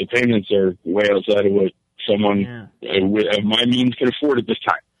payments, but the payments are way outside of what someone of my means can afford at this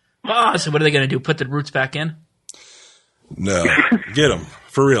time. Ah, so what are they going to do? Put the roots back in? No, get him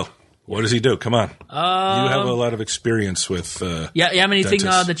for real. What does he do? Come on, you have a lot of experience with. You have anything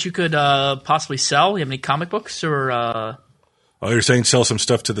dentists. that you could possibly sell? You have any comic books or Oh, you're saying sell some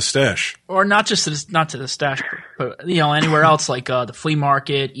stuff to the stash? or not just not to the stash, but anywhere else like the flea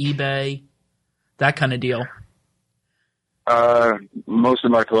market, eBay, that kind of deal. Most of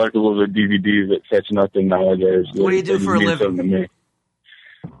my collectibles are DVDs that fetch nothing nowadays. What do you do They for a mean living? something to me.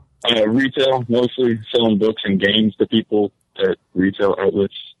 Retail, mostly selling books and games to people at retail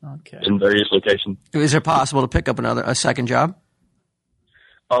outlets Okay. in various locations. Is it possible to pick up a second job?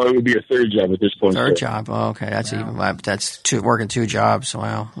 Oh, it would be a third job at this point. Third sir. job. Oh, okay, that's working two jobs.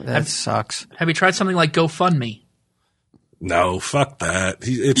 Wow, that sucks. Have you tried something like GoFundMe? No, fuck that.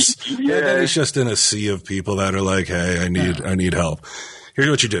 He's just in a sea of people that are like, hey, I need help. Here's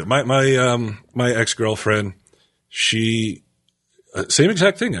what you do. My ex-girlfriend, she same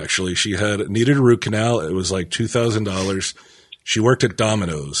exact thing actually. She needed a root canal. It was like $2,000. She worked at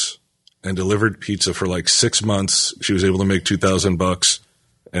Domino's and delivered pizza for like 6 months. She was able to make $2,000,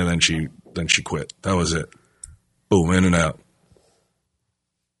 and then she quit. That was it. Boom, in and out.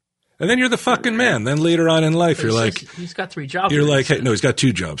 And then you're the fucking man. Then later on in life, you're like, he's got 3 jobs. you're like, hey, no, he's got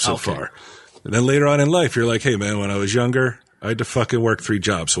 2 jobs so far. And then later on in life, you're like, hey, man, when I was younger, I had to fucking work 3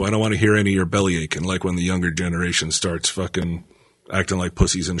 jobs, so I don't want to hear any of your belly aching, like when the younger generation starts fucking acting like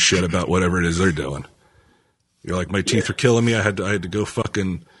pussies and shit about whatever it is they're doing. You're like, my teeth are killing me. I had to go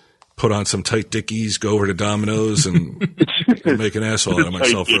fucking put on some tight dickies, go over to Domino's, and make an asshole out of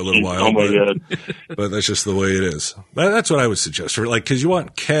myself for a little while. Oh my God. But that's just the way it is. That's what I would suggest. For like, because you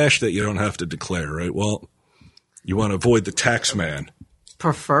want cash that you don't have to declare, right? Well, you want to avoid the tax man.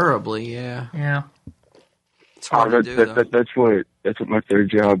 Preferably, yeah. Yeah. It's hard to do, though. That's what my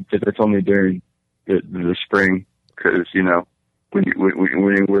third job. That's only during the spring, because when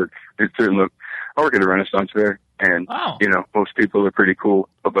you work, it's certain. I work at a Renaissance fair, and most people are pretty cool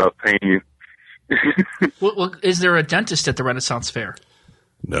about paying you. Well, is there a dentist at the Renaissance Fair?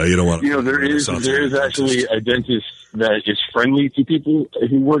 No, you don't want to. There is actually a dentist that is friendly to people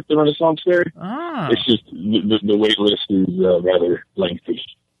who work the Renaissance Fair. Ah. It's just the wait list is rather lengthy.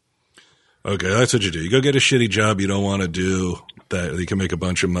 Okay, that's what you do. You go get a shitty job you don't want to do that you can make a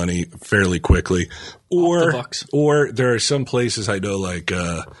bunch of money fairly quickly. Or there are some places I know like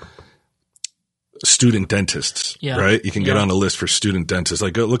student dentists, right? You can get on a list for student dentists.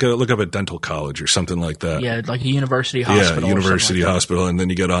 Like go look up a dental college or something like that. Yeah, like a university hospital. Yeah, university hospital, and then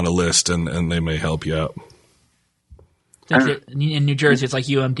you get on a list and they may help you out. In New Jersey, it's like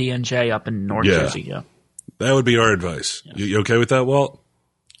UMDNJ up in North Jersey. Yeah, that would be our advice. Yeah. You okay with that, Walt?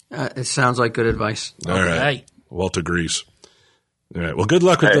 It sounds like good advice. All right. Walt agrees. All right. Well, good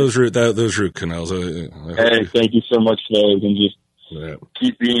luck with those root canals. Hey, thank you so much, fellas, and just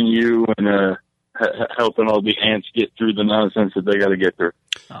keep being you and helping all the ants get through the nonsense that they got to get through.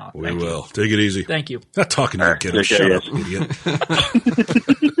 Oh, we will. Take it easy. Thank you. Not talking to you, kiddo. Shut up, idiot.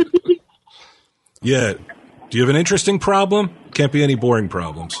 Yeah. Do you have an interesting problem? Can't be any boring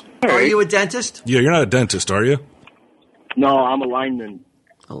problems. Are you a dentist? Yeah, you're not a dentist, are you? No, I'm a lineman.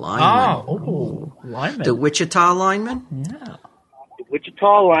 A lineman. Oh, lineman. The Wichita lineman? Yeah.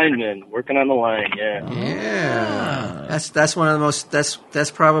 Wichita lineman, working on the line, yeah. Yeah. That's one of the most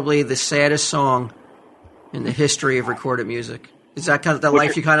that's probably the saddest song in the history of recorded music. Is that kind of the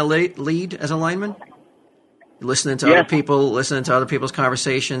life you kind of lead as a lineman? Listening to other people, listening to other people's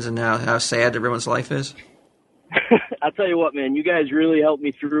conversations and how sad everyone's life is? I'll tell you what, man, you guys really helped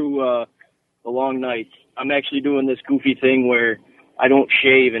me through the long nights. I'm actually doing this goofy thing where I don't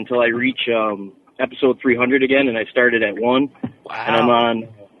shave until I reach episode 300 again, and I started at 1. Wow. And I'm on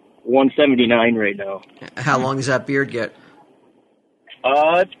 179 right now. How long does that beard get?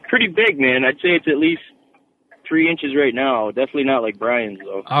 It's pretty big, man. I'd say it's at least 3 inches right now. Definitely not like Brian's,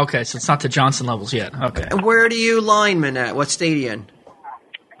 though. Okay, so it's not the Johnson levels yet. Okay. And where do you lineman at? What state are you in?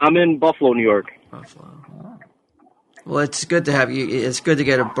 I'm in Buffalo, New York. Buffalo. Well, it's good to have you. It's good to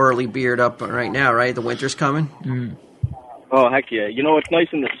get a burly beard up right now, right? The winter's coming. Oh, heck yeah. You know, it's nice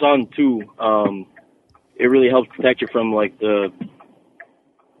in the sun, too. It really helps protect you from, like, the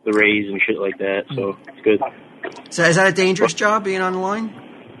rays and shit like that, so it's good. So is that a dangerous job, being on the line?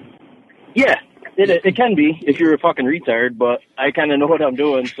 Yeah, it can be if you're a fucking retard, but I kind of know what I'm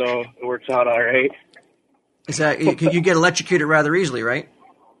doing, so it works out all right. Is that you get electrocuted rather easily, right?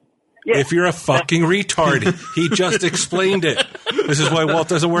 Yeah. If you're a fucking retard, he just explained it. This is why Walt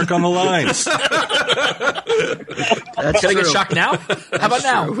doesn't work on the lines. That's Can I get true. shocked now? How about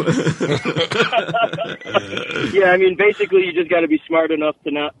now? Yeah, I mean, basically, you just got to be smart enough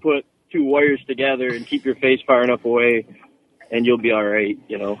to not put two wires together and keep your face far enough away, and you'll be all right,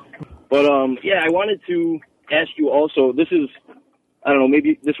 you know. But, yeah, I wanted to ask you also, this is, I don't know,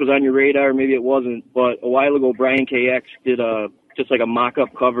 maybe this was on your radar, maybe it wasn't, but a while ago, Brian KX did just like a mock-up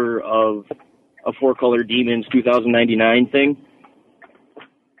cover of a Four Color Demons 2099 thing.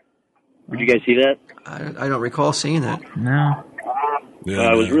 Did you guys see that? I don't recall seeing that. No.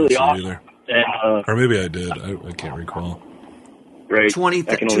 Yeah, It was really awesome. either. And, Or maybe I did. I can't recall. right.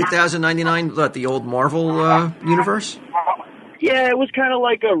 2099, what, the old Marvel universe? Yeah, it was kind of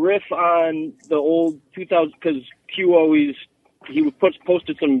like a riff on the old 2000, because Q always,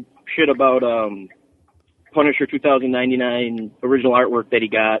 posted some shit about Punisher 2099 original artwork that he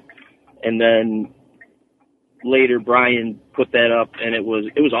got, and then later Brian put that up, and it was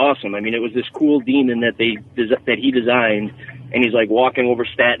awesome. I mean, it was this cool demon that he designed, and he's like walking over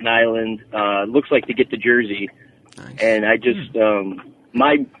Staten Island, looks like to get to Jersey, Nice. and I just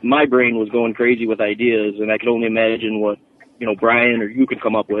my brain was going crazy with ideas, and I could only imagine what Brian or you could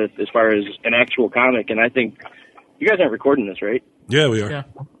come up with as far as an actual comic. And I think you guys aren't recording this, right? Yeah, we are. Yeah.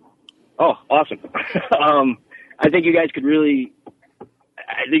 Oh, awesome. I think you guys could really,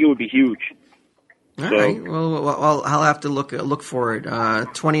 I think it would be huge. All So- right. Well, I'll have to look for it.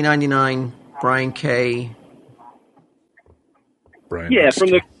 2099, Brian K. Brian. Yeah, from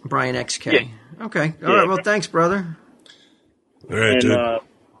the, Brian XK. Yeah. Okay. All Yeah. right. Well, thanks, brother. All right, and, dude.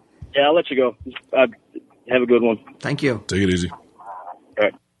 yeah, I'll let you go. Have a good one. Thank you. Take it easy. All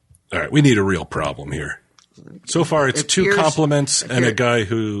right. All right, we need a real problem here. So far, it's two Appears- compliments and a guy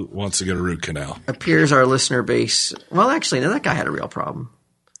who wants to get a root canal. Appears our listener base. Well, actually, no, that guy had a real problem.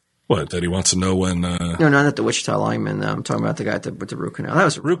 What? That he wants to know when No, not at the Wichita lineman. I'm talking about the guy with the root canal. That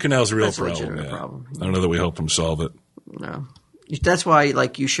was root canal's a real That's a problem. legitimate Yeah. problem. I don't know that we help him solve it. no. That's why,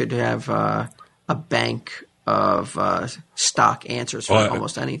 like, you should have a bank of stock answers for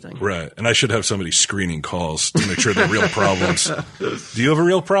almost anything. Right, and I should have somebody screening calls to make sure they're real problems. Do you have a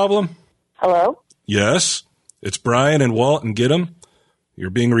real problem? Hello? Yes. It's Brian and Walt and get 'em. You're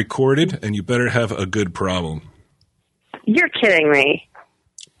being recorded, and you better have a good problem. You're kidding me.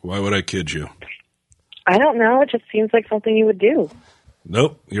 Why would I kid you? I don't know. It just seems like something you would do.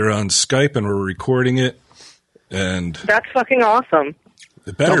 Nope. You're on Skype, and we're recording it, and That's fucking awesome.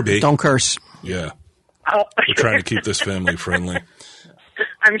 it better be. Don't curse. Yeah. Oh. We're trying to keep this family friendly.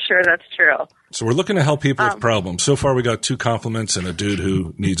 I'm sure that's true. So we're looking to help people with problems. So far, we got 2 compliments and a dude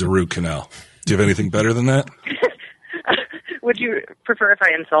who needs a root canal. Do you have anything better than that? Would you prefer if I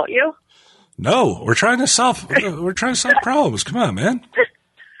insult you? No, we're trying to solve problems. Come on, man.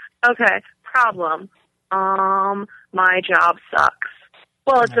 Okay. Problem. My job sucks.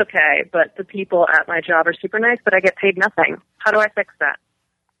 Well, it's okay, but the people at my job are super nice, but I get paid nothing. How do I fix that?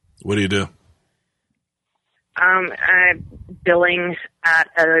 What do you do? I'm billing at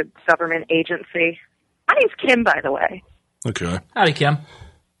a government agency. My name's Kim, by the way. Okay. Howdy, Kim.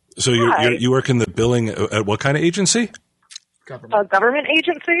 So Hi. you work in the billing at what kind of agency? Government. A government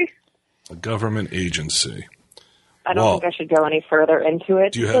agency? A government agency. I don't Well, think I should go any further into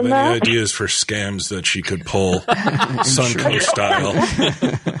it. Do you have than any that. ideas for scams that she could pull Suncoast style?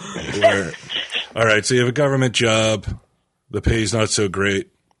 All right, so you have a government job. The pay's not so great.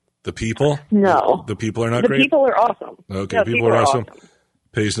 The people? No. The people are not The great? people are awesome. Okay, No, people are awesome.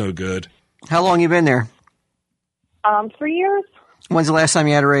 Pays no good. How long you been there? 3 years. When's the last time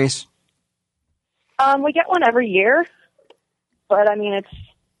you had a raise? We get one every year, but I mean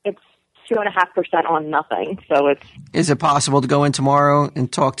it's 2.5% on nothing. So it's Is it possible to go in tomorrow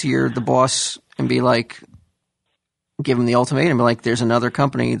and talk to the boss and be like, give him the ultimatum, be like, there's another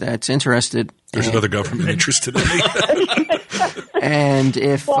company that's interested. There's another government interested in me. And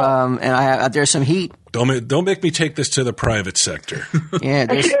if there's some heat. Don't make me take this to the private sector. Yeah,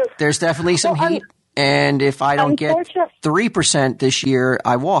 there's definitely some Well, heat. And if I don't get unfortunate- 3% this year,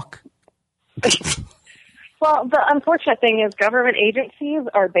 I walk. Well, the unfortunate thing is government agencies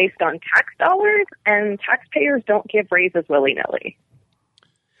are based on tax dollars, and taxpayers don't give raises willy-nilly.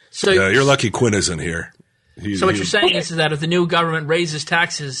 So, Yeah, you're lucky Quinn isn't here. so what you're saying is that if the new government raises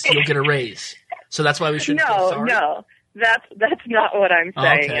taxes, you'll get a raise. So that's why we shouldn't feel sorry? No, that's not what I'm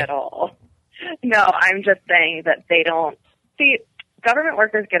saying at all. No, I'm just saying that they don't see. Government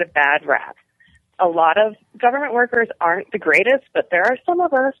workers get a bad rap. A lot of government workers aren't the greatest, but there are some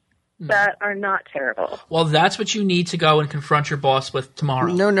of us that are not terrible. Well, that's what you need to go and confront your boss with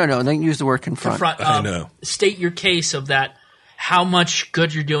tomorrow. No. Don't use the word confront. I know. State your case of that, how much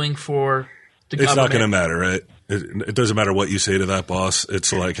good you're doing for the government. It's not going to matter, right? It doesn't matter what you say to that boss.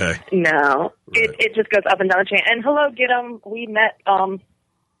 It's like, hey. No. Right. It just goes up and down the chain. And hello, Gidim. We met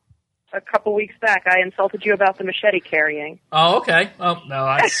a couple weeks back. I insulted you about the machete carrying. Oh, okay. Oh,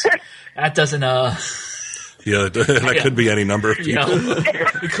 no, that doesn't, Yeah, that could be any number of people.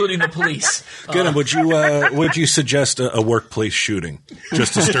 Including the police. Good. Would you suggest a workplace shooting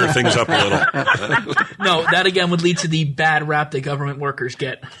just to stir things up a little? No, that again would lead to the bad rap that government workers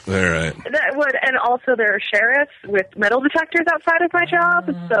get. All right. That would, and also there are sheriffs with metal detectors outside of my job,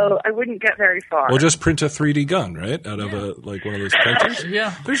 so I wouldn't get very far. Well, just print a 3D gun, right? Out of one of those printers.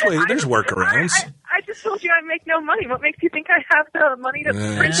 Yeah. There's workarounds. I just told you I make no money. What makes you think I have the money to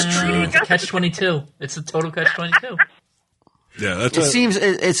print a 3D It's a gun? catch-22. It's a total catch-22. Yeah, that's It seems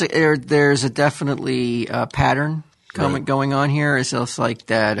there's a definitely pattern going on here. It's just like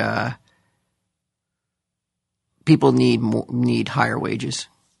that people need higher wages.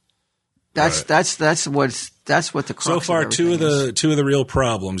 That's what the crux so far of two of everything is. the real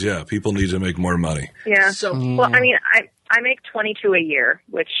problems. Yeah, people need to make more money. Yeah. So- well, I mean, I make 22 a year,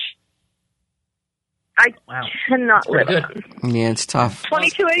 which I cannot live pretty on. Yeah, it's tough.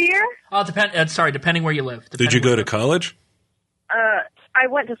 22 a year? Depending where you live. Did you go to college? I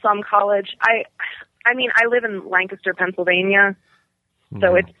went to some college. I mean, I live in Lancaster, Pennsylvania,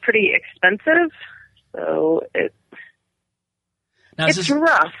 so it's pretty expensive. So Now, it's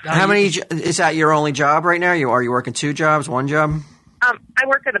rough. How many is that your only job right now? Are you working 2 jobs, 1 job? I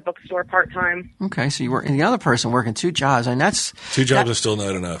work at a bookstore part-time. Okay, so you work, and the other person working 2 jobs, and that's 2 jobs is still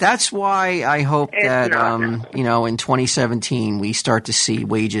not enough. That's why I hope It's that not in 2017 we start to see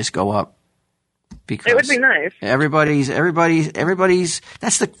wages go up. Because It would be nice. everybody's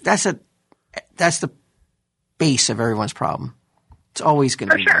that's the base of everyone's problem. It's always going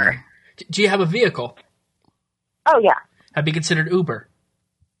to For be sure. there. Do you have a vehicle? Oh, yeah. Have you considered Uber?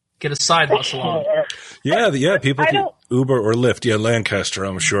 Get a side hustle on. Yeah, people I can don't- Uber or Lyft. Yeah, Lancaster,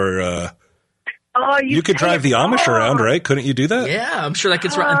 I'm sure. Oh, You could drive the Amish around, right? Couldn't you do that? Yeah, I'm sure that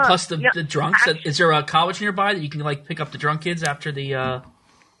gets right. And plus yeah. the drunks. Is there a college nearby that you can pick up the drunk kids after the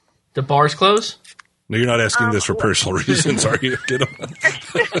bars close? No, you're not asking this for personal reasons, are you? Get 'em.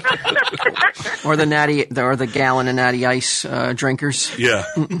 Or the gallon of Natty Ice drinkers. Yeah.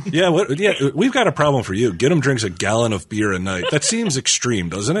 Yeah, we've got a problem for you. Get them drinks a gallon of beer a night. That seems extreme,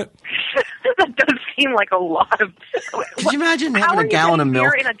 doesn't it? That does seem like a lot of. Could you imagine How having are a you gallon of getting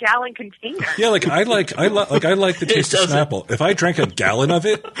milk? beer in a gallon container? Yeah, I like the taste of doesn't. Snapple. If I drank a gallon of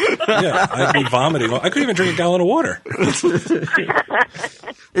it, yeah, I'd be vomiting. I couldn't even drink a gallon of water.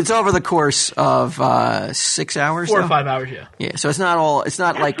 It's over the course of 6 hours. 4 or though? 5 hours, yeah. Yeah, so it's not all. It's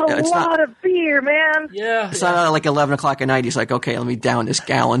not like That's a it's lot not. of beer, man. Yeah. It's not like 11 o'clock at night. He's like, okay, let me down this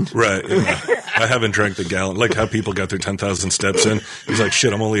gallon. Right. Yeah. I haven't drank the gallon. Like how people got their 10,000 steps in. He's like,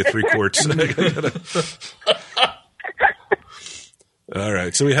 shit, I'm only at 3 quarts. All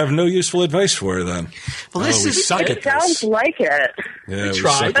right. So we have no useful advice for her then. Well, this we is. suck It at sounds this. like it, Yeah, we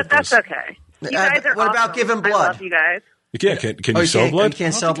tried. suck but at that's this. okay. You guys are what about awesome. giving I blood? love you guys. Yeah, can Oh, you sell blood? You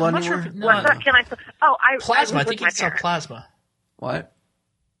can't sell blood I'm not sure anymore. if- What can I? Oh, I Plasma. I live think with you my can sell parents. plasma. What?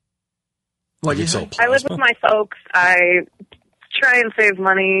 You What can sell I live plasma? with my folks. I try and save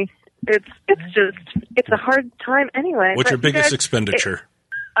money. It's a hard time anyway. What's but your you biggest guys- expenditure?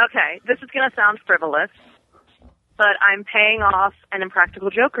 Okay, this is going to sound frivolous, but I'm paying off an Impractical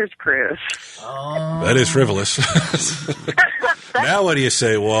Jokers cruise. That is frivolous. Now what do you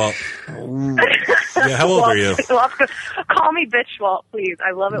say, Walt? Yeah, how old are you? Walt, call me bitch, Walt, please.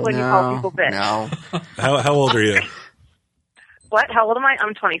 I love it when you call people bitch. No. How old are you? What? How old am I?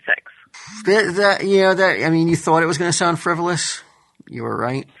 I'm 26. You thought it was going to sound frivolous. You were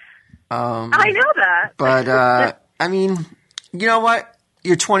right. I know that. But, you know what?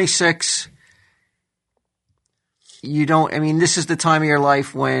 You're 26. This is the time of your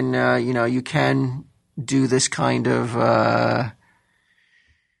life when, you can do this kind of,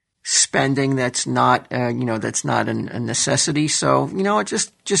 spending that's not, that's not a necessity. So,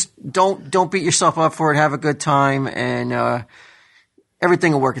 just don't beat yourself up for it. Have a good time and,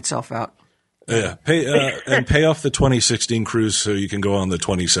 everything will work itself out. Yeah, pay off the 2016 cruise so you can go on the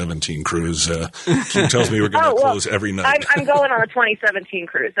 2017 cruise. Q tells me we're going to close every night. I'm going on the 2017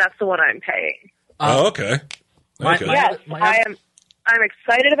 cruise. That's the one I'm paying. Okay. Yes, I'm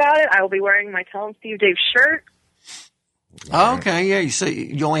excited about it. I will be wearing my Tell 'em Steve Dave shirt. Oh, okay, yeah. You say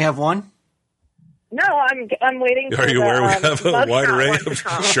you only have one? No, I'm waiting. Are you aware we have a wide array one to of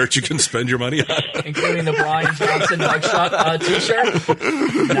come. shirts you can spend your money on? Including the Brian Johnson mugshot T-shirt.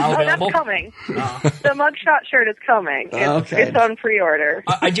 Now available. That's coming. The mugshot shirt is coming. It's on pre-order.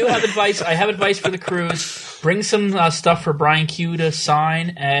 I do have advice. I have advice for the cruise. Bring some stuff for Brian Q to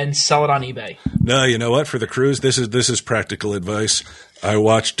sign and sell it on eBay. No, you know what? For the cruise, this is practical advice. I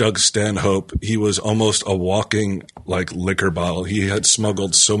watched Doug Stanhope. He was almost a walking liquor bottle. He had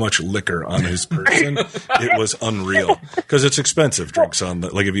smuggled so much liquor on his person, it was unreal. Because it's expensive. Drinks on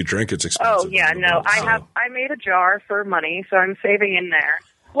if you drink, it's expensive. Oh yeah, no. I made a jar for money, so I'm saving in there.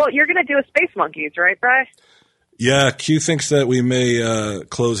 Well, you're going to do a Space Monkeys, right, Bri? Yeah, Q thinks that we may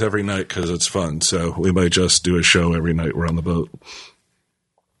close every night because it's fun. So we might just do a show every night we're on the boat.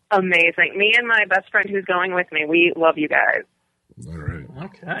 Amazing. Me and my best friend who's going with me, we love you guys. All right.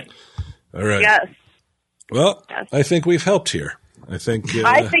 Okay. All right. Yes. Well, yes. I think we've helped here. I think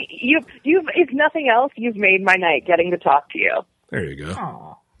you've if nothing else, you've made my night getting to talk to you. There you go. Aww.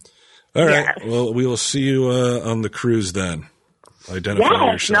 All right. Yes. Well, we will see you on the cruise then.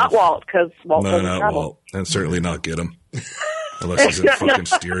 Identify yourself. Not Walt, because Walt doesn't not travel. Walt, and certainly not get him. Unless he's in fucking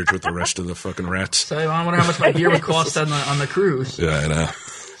steerage with the rest of the fucking rats. So I wonder how much my beer would cost on the cruise. Yeah, I know.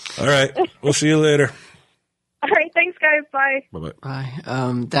 All right. We'll see you later. All right. Thanks, guys. Bye.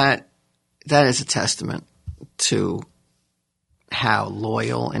 Bye-bye. That is a testament to how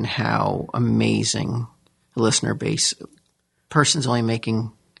loyal and how amazing the listener base. Person's only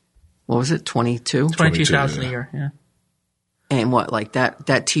making, what was it, 22,000 a year, yeah. And what, like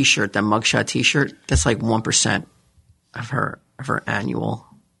that T-shirt, that mugshot T-shirt, that's like 1% of her annual.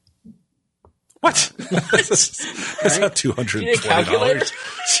 What? That's not $220.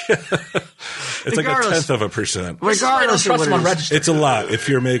 It's like 1/10 of a percent. Regardless of what it is. It's a lot if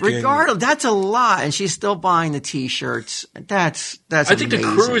you're making. Regardless, that's a lot, and she's still buying the T-shirts. That's I think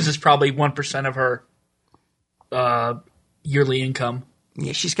amazing. the cruise is probably 1% of her yearly income.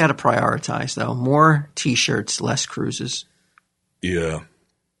 Yeah, she's got to prioritize though. More T-shirts, less cruises. Yeah.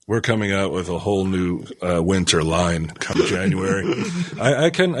 We're coming out with a whole new winter line come January. I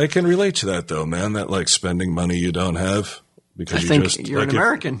can relate to that though, man. That spending money you don't have because you're an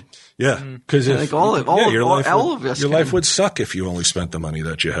American. Yeah, because all of us. Your life would suck if you only spent the money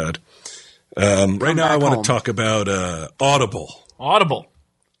that you had. Right now, I want to talk about Audible. Audible.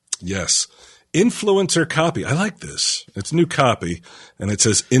 Yes, influencer copy. I like this. It's new copy, and it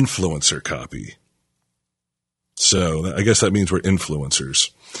says influencer copy. So I guess that means we're influencers.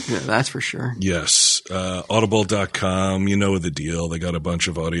 Yeah, that's for sure. Yes. Audible.com, you know the deal. They got a bunch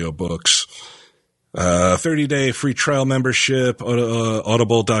of audiobooks. 30-day free trial membership,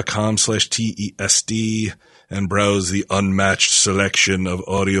 audible.com/TESD, and browse the unmatched selection of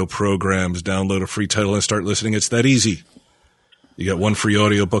audio programs. Download a free title and start listening. It's that easy. You get one free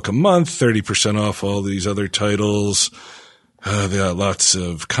audiobook a month, 30% off all these other titles. They got lots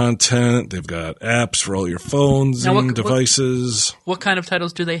of content. They've got apps for all your phones and devices. What kind of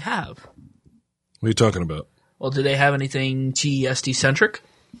titles do they have? What are you talking about? Well, do they have anything TESD-centric?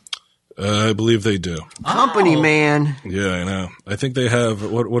 I believe they do. Company man. Yeah, I know. I think they have,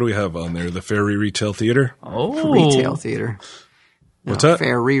 what do we have on there? The Fairy Retail Theater? Oh. Retail Theater. What's that?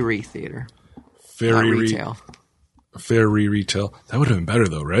 Fairy Theater. Fairy Retail. Fairy Retail. That would have been better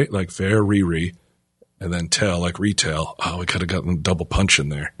though, right? Like Fairy and then tail, like retail. Oh, we could have gotten double punch in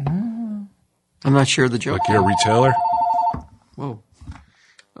there. I'm not sure of the joke. Like you're a retailer? Whoa.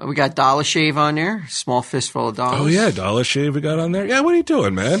 We got Dollar Shave on there. Small fistful of dollars. Oh, yeah. Dollar Shave we got on there. Yeah, what are you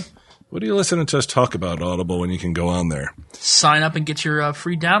doing, man? What are you listening to us talk about Audible when you can go on there? Sign up and get your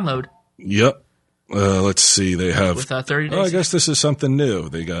free download. Yep. Let's see. They have. With 30 days. Oh, I guess this is something new.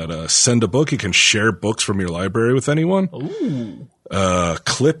 They got Send a Book. You can share books from your library with anyone. Ooh.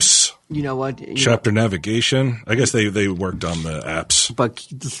 Clips. You know what? Chapter navigation. I guess they worked on the apps. But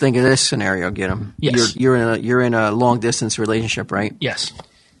think of this scenario, get them. Yes. You're in a long distance relationship, right? Yes.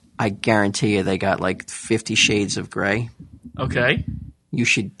 I guarantee you they got like 50 Shades of Grey. Okay. You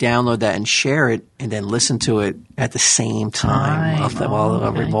should download that and share it, and then listen to it at the same time.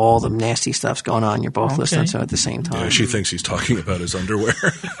 While all the nasty stuff's going on, you're both listening to it at the same time. Yeah, she thinks he's talking about his underwear.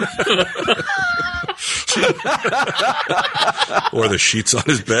 Or the sheets on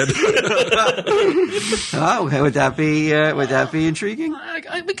his bed. Oh, would that be intriguing?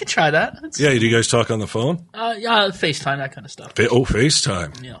 We could try that. Yeah, do you guys talk on the phone? Yeah, FaceTime, that kind of stuff.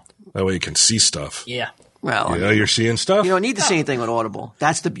 FaceTime. Yeah. That way you can see stuff. Yeah. Well, Yeah, you're seeing stuff? you don't need to see anything with Audible.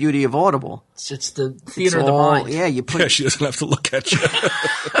 That's the beauty of Audible. It's the theater It's of the all- mind. Yeah, you put Yeah, she doesn't have to look at you.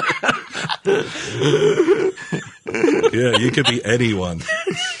 Yeah, you could be anyone.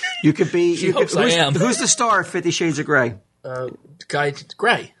 You could be. She hopes I am. Who's the star of 50 Shades of Grey? Guy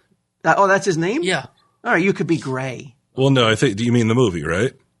Gray. Oh, that's his name? Yeah. All right, you could be Grey. Well, no, I think, do you mean the movie,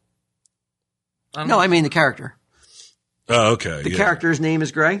 right? No, I mean the character. Oh, okay. The character's name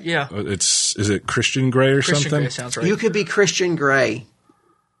is Grey? Yeah. Is it Christian Grey or Christian something? Grey sounds right. You could be Christian Grey.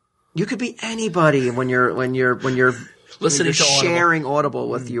 You could be anybody when you're Listening to Audible. sharing Audible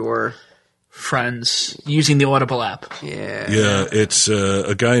with your Friends using the Audible app. yeah. Yeah, it's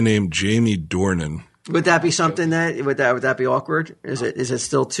a guy named Jamie Dornan. Would that be something that would that be awkward? Is it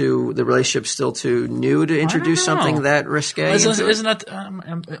still too the relationship still too new to introduce know. something that risque? into it? Isn't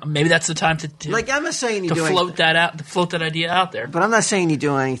that maybe that's the time to Like I'm not saying you to do float that out, to float that idea out there. but I'm not saying you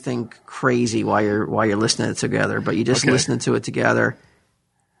do anything crazy while you're listening to it together. But you just listening to it together,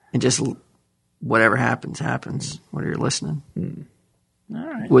 and just whatever happens. Whether you're listening, All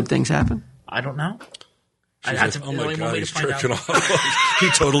right. would things happen? I don't know. I'd She's have like, to. oh the my only God, way to he's find jerking out. off. He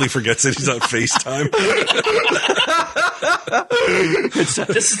totally forgets that he's on FaceTime.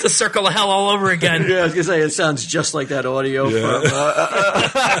 This is the circle of hell all over again. Yeah, I was gonna say it sounds just like that audio. We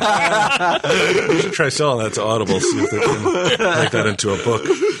should try selling that to Audible, see if they can make that into a book.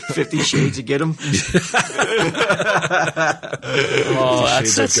 50 Shades of Get 'em. Oh,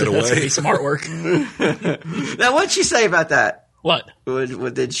 Shades that's of Get gonna Away. be some artwork. Now, what'd she say about that? What?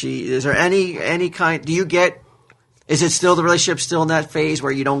 Did she? Is there any kind? Do you get? Is it still the relationship still in that phase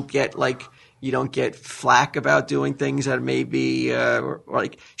where you don't get flack about doing things that maybe or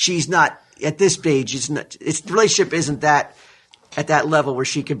like she's not at this stage? The relationship isn't that at that level where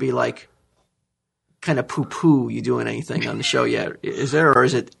she could be like kind of poo you doing anything on the show yet? Is there, or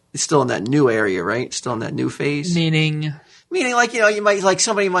is it still in that new area? Right, still in that new phase. Meaning, like you might like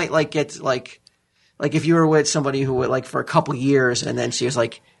somebody might like get like if you were with somebody who would like for a couple years and then she was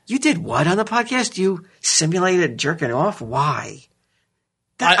like, you did what on the podcast? You simulated jerking off? Why?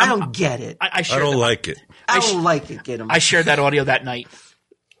 I don't get it. I don't like it. I don't like it. Get him. I shared that audio that night.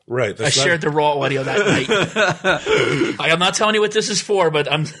 Right. I shared the raw audio that night. I'm not telling you what this is for,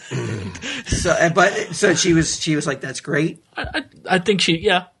 but I'm. So she was like, that's great. I think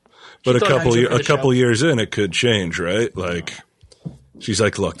yeah. But She thought I took a couple years in, it could change, right? Like, she's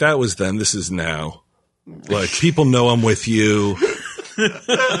like, look, that was then, this is now. Like, people know I'm with you.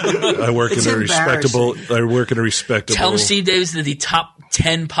 I work in a respectable. Tell them Steve Davis is the top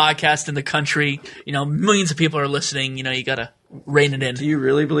 10 podcast in the country. You know, millions of people are listening. You know, you gotta rein it in. Do you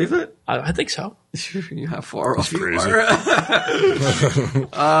really believe it? I think so. How far off you crazy. are.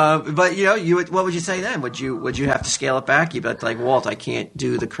 But what would you say then? Would you have to scale it back? You'd be like, Walt, I can't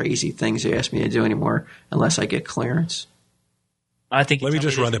do the crazy things you asked me to do anymore unless I get clearance. I think. Let me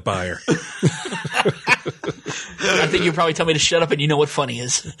just run it by her. I think you'd probably tell me to shut up and you know what funny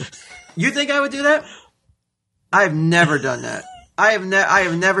is. You think I would do that? I have never done that. I have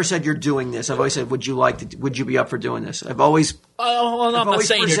never said you're doing this. I've always said, would you be up for doing this? I've always. I'm not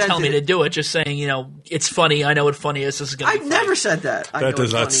saying you're telling me to do it. Just saying, it's funny. I know what funny is. This is going to be funny. I've never said that. That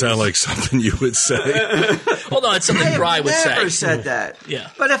does not sound like something you would say. Hold on, it's something Bri would say. I've never said that. Yeah.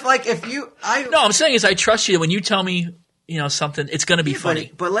 But if you. No, I'm saying is I trust you. When you tell me, something, it's going to be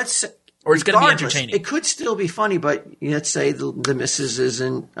funny. But let's. Or it's going to be entertaining. It could still be funny, but let's say the missus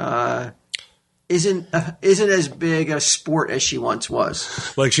isn't as big a sport as she once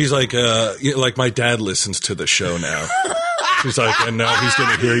was. Like she's like, like my dad listens to the show now. She's like, and now he's going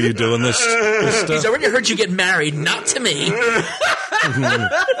to hear you doing this stuff. He's already heard you get married, not to me.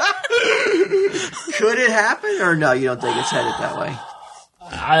 Could it happen, or no? You don't think it's headed that way?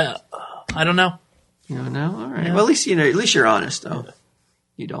 I don't know. You don't know? All right. Well, at least you're honest, though.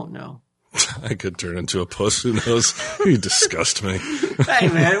 You don't know. I could turn into a puss. Who knows? You disgust me. Hey,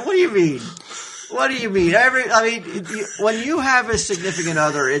 man, what do you mean? What do you mean? When you have a significant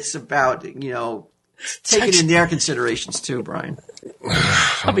other, it's about taking in their considerations too, Brian.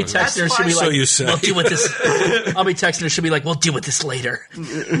 I'll be texting her. She'll be So like, you say. "We'll deal with this." I'll be texting her. She'll be like, "We'll deal with this later."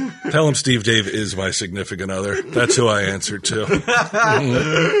 Tell him Steve Dave is my significant other. That's who I answer to.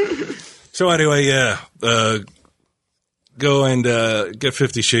 So anyway, yeah. Go and get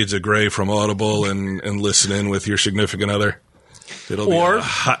 50 Shades of Grey from Audible and listen in with your significant other. It'll be a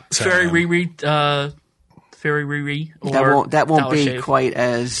hot time. Fairy Riri. Or That won't Dollar be Shave. quite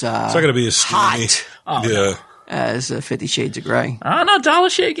as It's not going to be as steamy. hot Yeah. as 50 Shades of Grey. I don't know. Dollar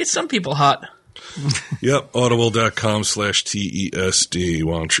Shave gets some people hot. Yep. Audible.com/TESD.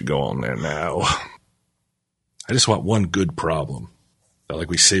 Why don't you go on there now? I just want one good problem. Like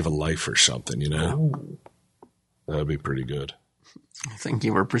we save a life or something, you know? Ooh. That would be pretty good. I think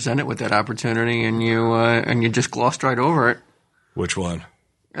you were presented with that opportunity and you just glossed right over it. Which one?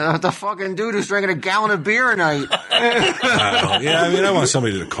 The fucking dude who's drinking a gallon of beer a night. Yeah, I mean, I want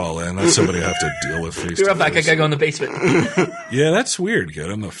somebody to call in. Not somebody I have to deal with face to face. You're back. I gotta go in the basement. Yeah, that's weird, Get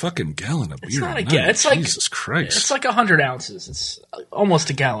him a fucking gallon of beer. It's not a gallon. It's like Jesus Christ. It's like 100 ounces. It's almost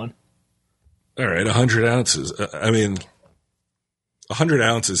a gallon. All right, 100 ounces. I mean, 100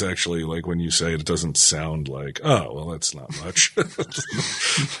 ounces actually, like when you say it, it doesn't sound like, oh, well, that's not much.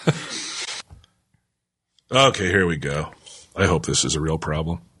 Okay, here we go. I hope this is a real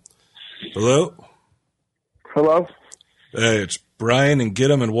problem. Hello? Hello? Hey, it's Brian and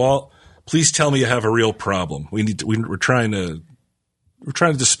Gidim and Walt. Please tell me you have a real problem. We're trying to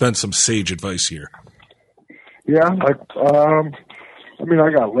dispense some sage advice here. Yeah, I mean,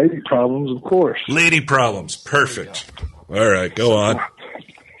 I got lady problems, of course. Lady problems. Perfect. All right, go on.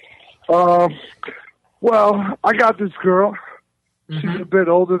 Well, I got this girl. She's a bit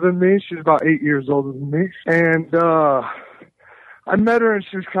older than me. She's about 8 years older than me. And I met her and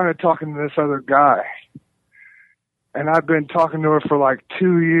she was kind of talking to this other guy. And I've been talking to her for like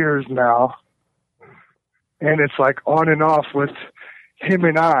 2 years now. And it's like on and off with him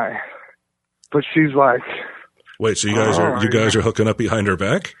and I. But she's like... Wait, so you guys are hooking up behind her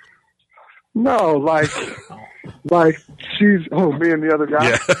back? No, like she's me and the other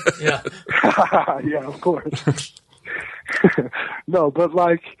guy. Yeah. Yeah, of course. No, but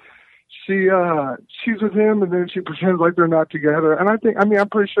like she's with him and then she pretends like they're not together. And I'm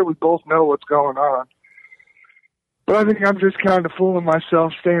pretty sure we both know what's going on. But I think I'm just kind of fooling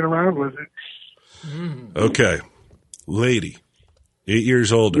myself staying around with it. Okay. Lady, 8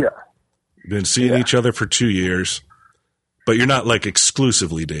 years older. Yeah. Been seeing each other for 2 years, but you're not like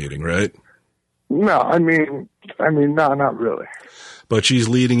exclusively dating, right? No, I mean, no, not really. But she's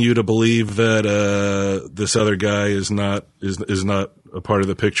leading you to believe that this other guy is not a part of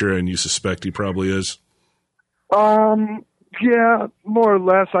the picture, and you suspect he probably is. Yeah, more or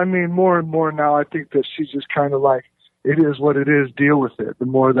less. I mean, more and more now. I think that she's just kind of like, it is what it is. Deal with it. The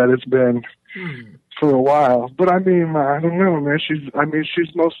more that it's been. For a while, but I mean, I don't know, man. She's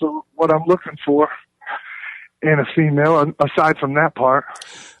most of what I'm looking for in a female, aside from that part.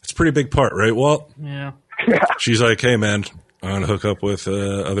 It's a pretty big part, right, Walt? Yeah. Yeah. She's like, hey, man, I want to hook up with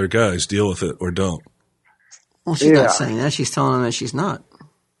other guys. Deal with it or don't. Well, she's not saying that. She's telling him that she's not.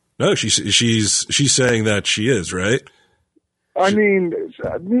 No, she's saying that she is, right? I mean,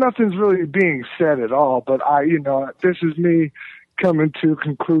 nothing's really being said at all, but this is me coming to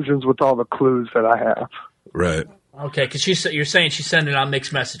conclusions with all the clues that I have. Right. Okay, because you're saying she's sending out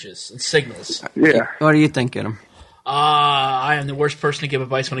mixed messages and signals. Yeah. What do you think, Gidim? I am the worst person to give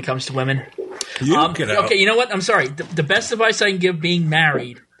advice when it comes to women. Get out. Okay, you know what? I'm sorry. The best advice I can give being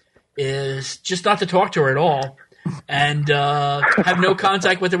married is just not to talk to her at all and have no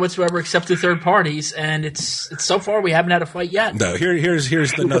contact with her whatsoever except through third parties. And it's so far we haven't had a fight yet. No, here's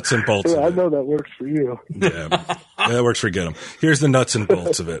the nuts and bolts. I know that works for you. Yeah, that works for Gidim. Here's the nuts and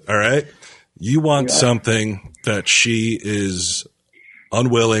bolts of it. All right, you want something that she is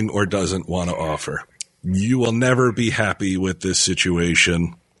unwilling or doesn't want to offer. You will never be happy with this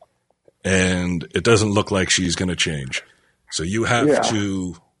situation, and it doesn't look like she's going to change. So you have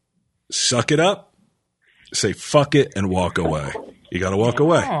to suck it up, say fuck it, and walk away. You got to walk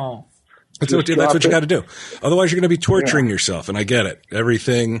away. Oh. That's what you got to do. Otherwise, you're going to be torturing yourself, and I get it.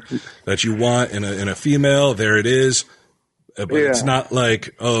 Everything that you want in a female, there it is. But it's not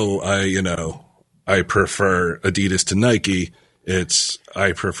like, I prefer Adidas to Nike. It's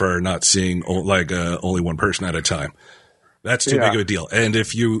I prefer not seeing only one person at a time. That's too big of a deal. And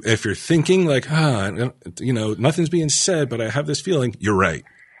if you're thinking like, nothing's being said, but I have this feeling, you're right.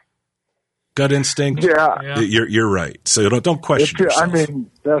 Gut instinct. Yeah. You're right. So don't question yourself. I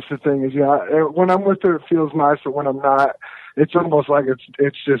mean, that's the thing is, when I'm with her, it feels nice, but when I'm not, it's almost like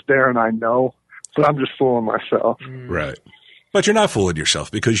it's just there and I know, but I'm just fooling myself. Right. But you're not fooling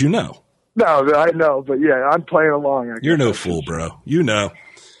yourself because you know. No, I know, but I'm playing along. You're no fool, bro. You know.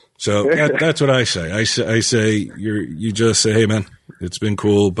 So that's what I say. I say you just say, hey man, it's been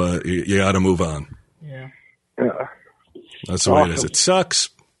cool, but you got to move on. Yeah. That's the way it is. It sucks,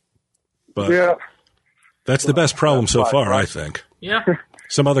 but that's the best problem so far, I think. Yeah.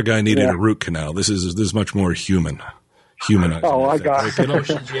 Some other guy needed a root canal. This is much more humanizing. Oh, I got it.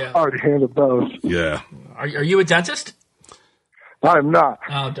 Emotions, yeah. I already handled those. Yeah. Are you a dentist? I'm not.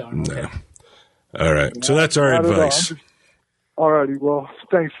 Oh, darn. No. All right. So that's our advice. All righty. Well,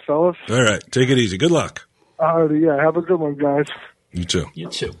 thanks, fellas. All right. Take it easy. Good luck. All righty. Yeah. Have a good one, guys. You too. You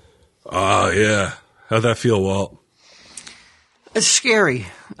too. Oh, yeah. How'd that feel, Walt? It's scary.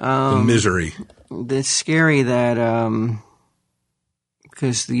 The misery. It's scary that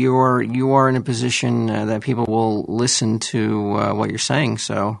because you are in a position that people will listen to what you're saying.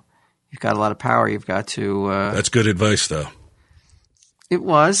 So you've got a lot of power. You've got to. That's good advice, though. It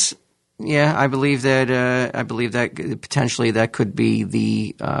was. Yeah, I believe that. I believe that potentially that could be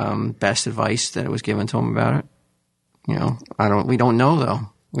the best advice that was given to him about it. You know, we don't know though.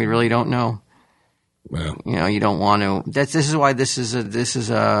 We really don't know. Well, you know, you don't want to. This is why this is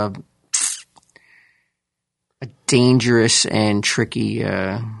a dangerous and tricky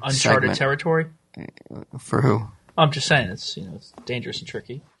uncharted segment. territory. For who? I'm just saying it's it's dangerous and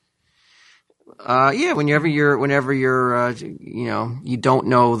tricky. Yeah, whenever you're you don't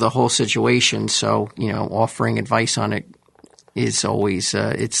know the whole situation, so offering advice on it is always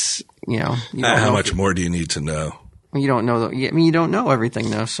it's how much more do you need to know? You don't know. You don't know everything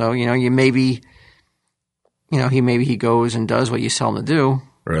though. So you maybe he goes and does what you tell him to do,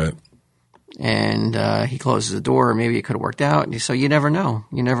 right? And he closes the door. Maybe it could have worked out. So you never know.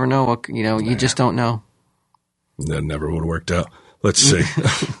 You never know what You just don't know. That never would have worked out. Let's see.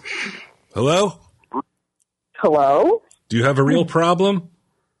 Hello? Hello? Do you have a real problem?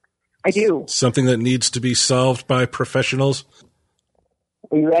 I do. Something that needs to be solved by professionals?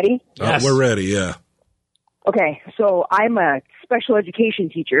 Are you ready? Yes. We're ready, yeah. Okay, so I'm a special education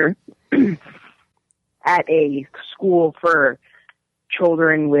teacher at a school for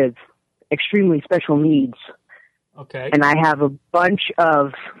children with extremely special needs. Okay. And I have a bunch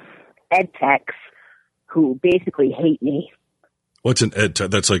of ed techs who basically hate me. What's an ed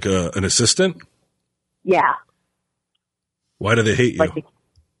tech? That's like an assistant? Yeah. Why do they hate you?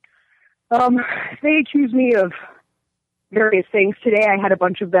 They accuse me of various things. Today I had a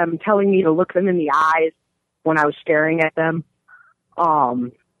bunch of them telling me to look them in the eyes when I was staring at them.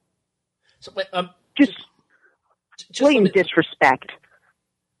 Just blatant disrespect.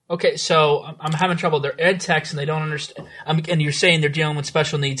 Okay, so I'm having trouble. They're ed techs and they don't understand. And you're saying they're dealing with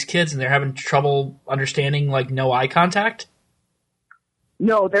special needs kids and they're having trouble understanding, like, no eye contact?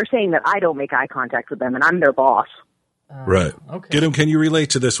 No, they're saying that I don't make eye contact with them, and I'm their boss. Right. Okay. Get him. Can you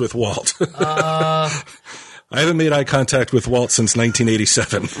relate to this with Walt? I haven't made eye contact with Walt since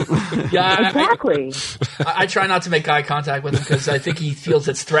 1987. Yeah, exactly. I try not to make eye contact with him because I think he feels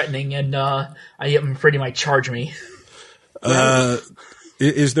it's threatening, and I'm afraid he might charge me.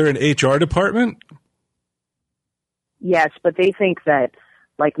 Is there an HR department? Yes, but they think that,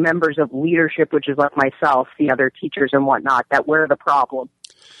 like, members of leadership, which is like myself, the other teachers and whatnot, that we're the problem.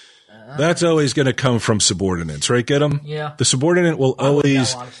 That's always going to come from subordinates, right? Get them? Yeah. The subordinate will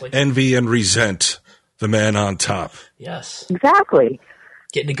always envy and resent the man on top. Yes. Exactly.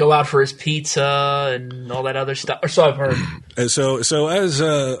 Getting to go out for his pizza and all that other stuff. Or so I've heard. And so as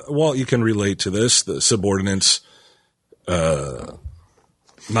Walt, you can relate to this, the subordinates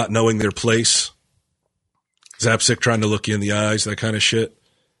not knowing their place, Zapsik trying to look you in the eyes, that kind of shit.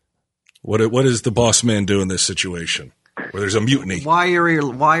 What does the boss man do in this situation where there's a mutiny? Why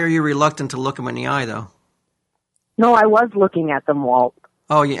are you reluctant to look him in the eye, though? No, I was looking at them, Walt.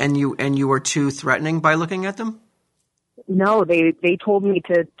 Oh, and you were too threatening by looking at them? No, they told me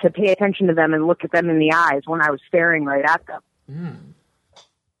to pay attention to them and look at them in the eyes when I was staring right at them.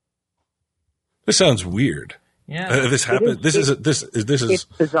 This sounds weird. Yeah, this happens. This is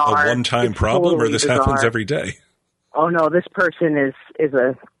bizarre. A one-time it's problem, totally or this bizarre. happens every day. Oh no, this person is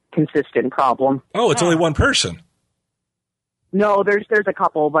a consistent problem. Oh, it's only one person. No, there's a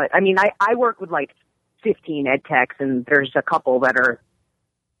couple, but I mean, I work with like 15 ed techs, and there's a couple that are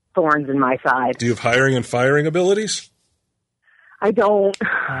thorns in my side. Do you have hiring and firing abilities? I don't.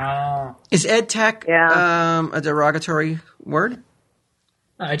 Is ed tech a derogatory word?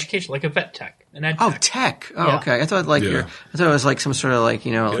 Education, like a vet tech. An ed tech. Tech. Oh, yeah. okay. I thought it was like some sort of like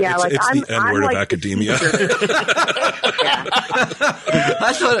it's the N word of academia.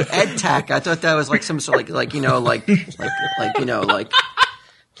 I thought ed tech. I thought that was like some sort of like.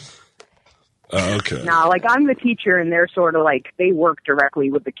 Okay. No, like I'm the teacher, and they're sort of like they work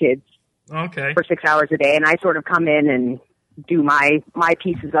directly with the kids. Okay. For 6 hours a day, and I sort of come in and do my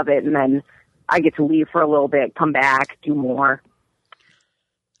pieces of it, and then I get to leave for a little bit, come back, do more.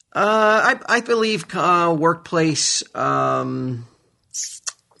 I believe workplace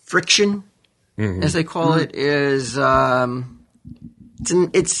friction, as they call it, is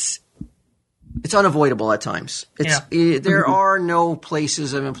it's unavoidable at times. There are no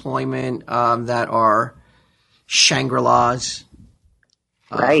places of employment that are Shangri-Las.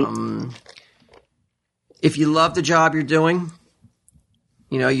 Right. If you love the job you're doing,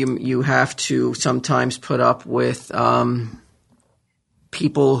 you have to sometimes put up with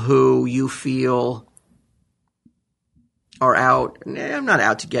people who you feel are out. I'm not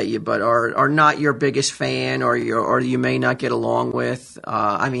out to get you, but are not your biggest fan, or you may not get along with.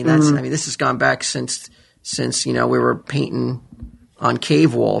 This has gone back since we were painting on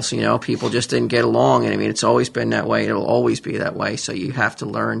cave walls. People just didn't get along, and it's always been that way. It'll always be that way. So you have to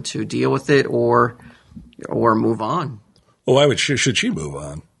learn to deal with it, or move on. Well, why should she move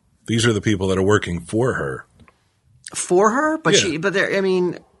on? These are the people that are working for her. For her, but Yeah.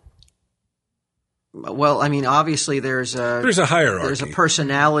 obviously there's a hierarchy. There's a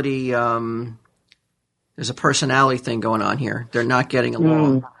personality. There's a personality thing going on here. They're not getting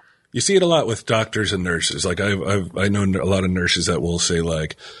along. You see it a lot with doctors and nurses. Like I know a lot of nurses that will say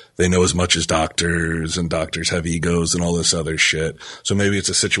like they know as much as doctors, and doctors have egos and all this other shit. So maybe it's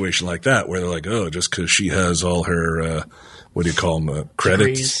a situation like that where they're like, oh, just because she has all her what do you call them,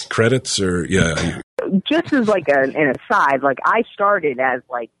 credits, or yeah. Just as like an aside, like I started as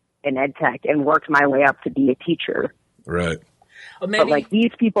like an ed tech and worked my way up to be a teacher. Right. But like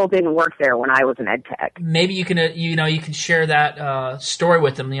these people didn't work there when I was an ed tech. Maybe you can you can share that story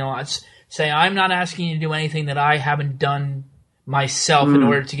with them. Say I'm not asking you to do anything that I haven't done myself in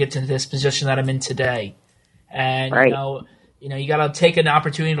order to get to this position that I'm in today. And right. You got to take an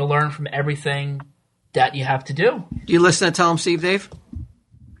opportunity to learn from everything that you have to do. Do you listen to Tell 'em Steve Dave?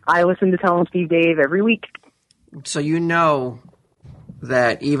 I listen to Tell 'em Steve Dave every week. So you know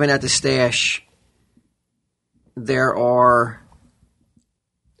that even at the stash, there are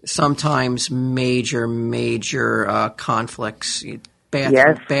sometimes major conflicts.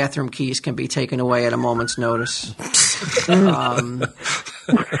 Bathroom keys can be taken away at a moment's notice.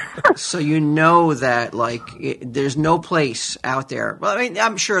 So you know that there's no place out there. Well,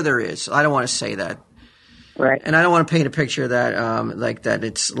 I'm sure there is. I don't want to say that. Right. And I don't want to paint a picture that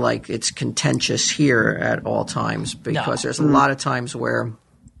it's contentious here at all times, because there's a lot of times where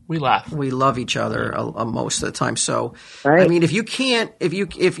we laugh, we love each other most of the time. So, right. if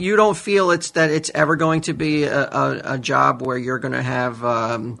you don't feel it's ever going to be a job where you're going to have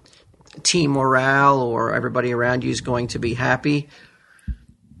team morale or everybody around you is going to be happy.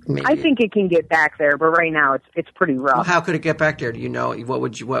 Maybe. I think it can get back there, but right now it's pretty rough. Well, how could it get back there? Do you know?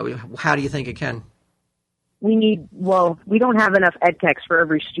 How do you think it can? We don't have enough ed techs for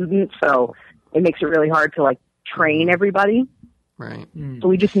every student, so it makes it really hard to train everybody. Right. So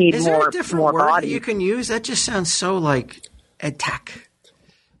we just need Is more there a different word bodies. you can use? That just sounds so like ed tech.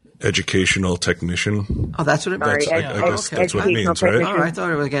 Educational technician. Oh, that's what it means. I guess that's what it means, right? Oh, I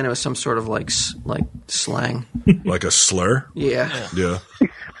thought it was some sort of like slang. Like a slur? Yeah. Yeah.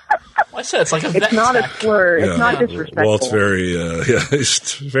 I said it's like a It's not a slur. It's not disrespectful. Walt's very,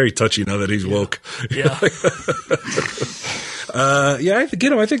 he's very touchy now that he's woke. Yeah. I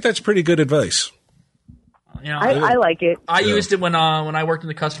get him. I think that's pretty good advice. I like it. I used it when I worked in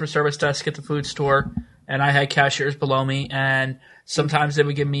the customer service desk at the food store, and I had cashiers below me, and sometimes they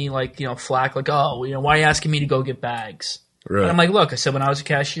would give me flack, why are you asking me to go get bags? Right. And I'm like, look, I said when I was a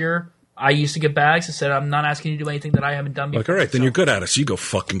cashier, I used to get bags. I said I'm not asking you to do anything that I haven't done before. All right, then you're good at it, so you go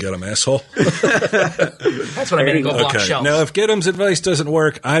fucking get them, asshole. That's what I mean. Go block shelves. Now, if Get'em's advice doesn't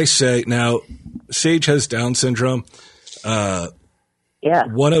work, I say now, Sage has Down syndrome. One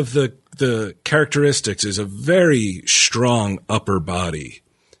of the characteristics is a very strong upper body.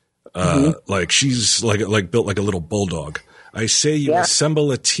 Like she's like built like a little bulldog. I say you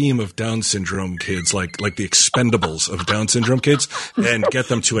assemble a team of Down syndrome kids, like the Expendables of Down syndrome kids, and get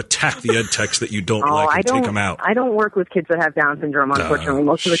them to attack the ed techs that you don't like and take them out. I don't work with kids that have Down syndrome, unfortunately.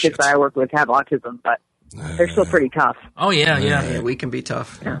 Most of the kids that I work with have autism, but they're still pretty tough. Oh, yeah. We can be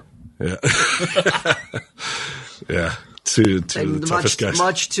tough. Yeah. Yeah. To the toughest guys.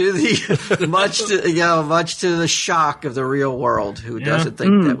 Much to the shock of the real world, who doesn't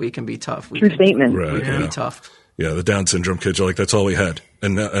think that we can be tough. True statement. Right, we can be tough. Yeah, the Down syndrome kids are like, that's all we had.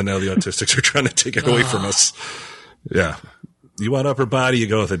 And now the autistics are trying to take it away from us. Yeah. You want upper body, you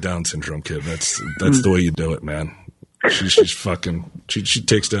go with a Down syndrome kid. That's the way you do it, man. She's fucking, she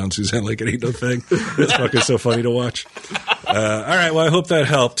takes down Suzanne like it ain't no thing. It's fucking so funny to watch. All right, well, I hope that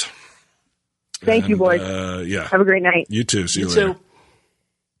helped. Thank you, boys. Have a great night. You too. See you later.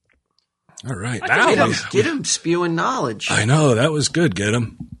 All right. Get him spewing knowledge. I know. That was good, Get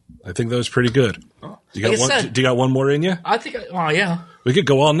him. I think that was pretty good. Do you got one more in you? I think, yeah. We could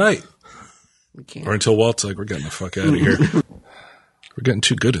go all night. We can't. Or until Walt's like, we're getting the fuck out of here. We're getting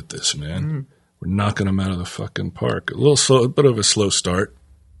too good at this, man. We're knocking them out of the fucking park. A bit of a slow start.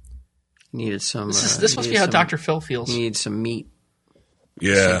 Needed some. This must be how Dr. Phil feels. Needed some meat.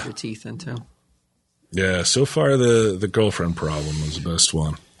 Yeah. Sink your teeth into. Yeah, so far the girlfriend problem was the best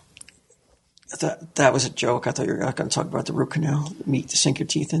one. That was a joke. I thought you were not going to talk about the root canal, meat to sink your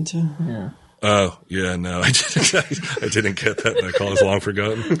teeth into. Yeah. Oh, yeah, no, I didn't get that. That call is long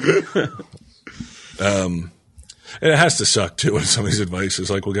forgotten. And it has to suck, too, when somebody's advice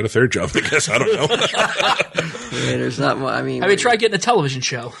is like, we'll get a third job, I guess. I don't know. Yeah, there's not much. I mean, try getting a television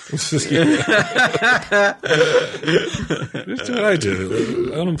show. That's what I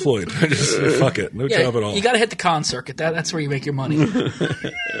did. Unemployed. Just fuck it. No job at all. You got to hit the con circuit. That's where you make your money.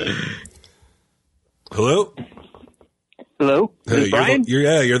 Hello? Hello? Hey, Brian?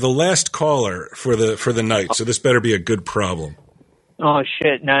 you're the last caller for the night, so this better be a good problem. Oh,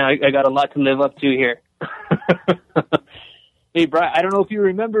 shit. Now I got a lot to live up to here. Hey, Brian, I don't know if you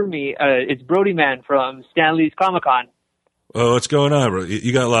remember me. It's Brody Man from Stanley's Comic-Con. Oh, what's going on, bro?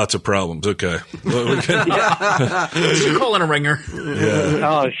 You got lots of problems. Okay. You're calling a ringer. Yeah.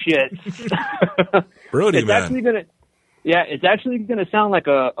 Oh, shit. Brody Man. It's actually gonna sound like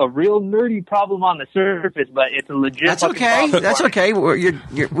a real nerdy problem on the surface, but it's a legit. That's okay. That's okay.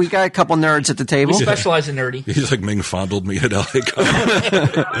 We got a couple nerds at the table. We specialize in nerdy. He's like Ming fondled me at LA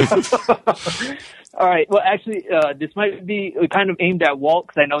Comic. All right. Well, actually, this might be kind of aimed at Walt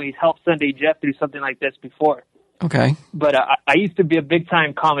because I know he's helped Sunday Jeff through something like this before. Okay. But I used to be a big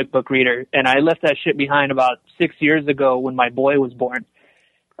time comic book reader, and I left that shit behind about 6 years ago when my boy was born.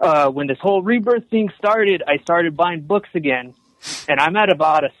 When this whole rebirth thing started, I started buying books again, and I'm at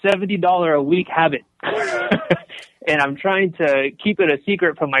about a $70 a week habit. And I'm trying to keep it a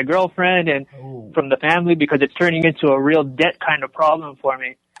secret from my girlfriend and from the family because it's turning into a real debt kind of problem for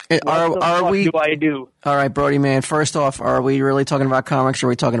me. What the fuck do I do? All right, Brody, man. First off, are we really talking about comics or are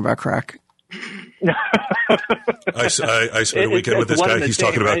we talking about crack? I spent a weekend with this guy. He's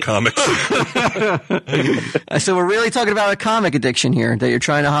talking about comics. So we're really talking about a comic addiction here that you're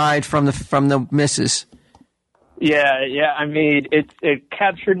trying to hide from the missus. Yeah. I mean, it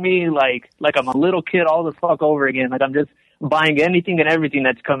captured me like I'm a little kid all the fuck over again. Like I'm just buying anything and everything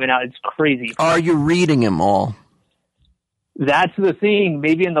that's coming out. It's crazy. Are you reading them all? That's the thing.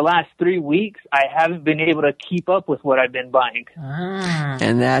 Maybe in the last 3 weeks, I haven't been able to keep up with what I've been buying.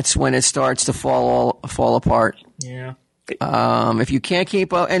 And that's when it starts to fall apart. Yeah. If you can't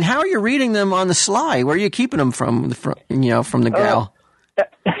keep up, and how are you reading them on the sly? Where are you keeping them from the gal?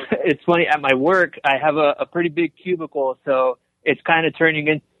 It's funny. At my work, I have a pretty big cubicle, so it's kind of turning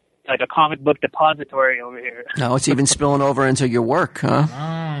into like a comic book depository over here. No, it's even spilling over into your work, huh?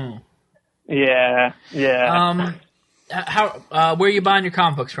 Oh. Yeah. Where are you buying your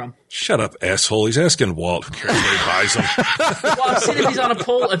comic books from? Shut up, asshole. He's asking Walt. Who cares where he buys them? Well, I'm seeing if he's on a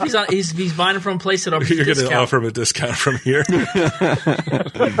poll. If he's buying them from a place that offers You're going to offer him a discount from here.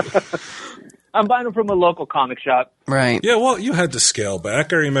 I'm buying them from a local comic shop. Right. Yeah, Walt, you had to scale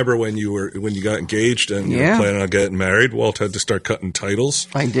back. I remember when you got engaged and you were planning on getting married, Walt had to start cutting titles.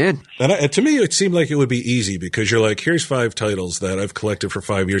 I did. And to me, it seemed like it would be easy because you're like, here's 5 titles that I've collected for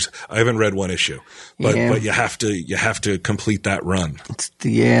 5 years. I haven't read one issue, but you have to complete that run. It's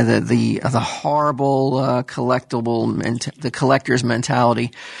the horrible the collector's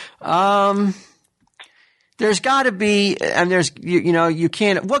mentality. There's got to be, and there's, you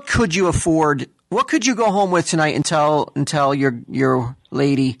can't, what could you afford? What could you go home with tonight and tell your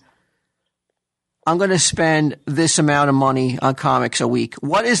lady, I'm going to spend this amount of money on comics a week?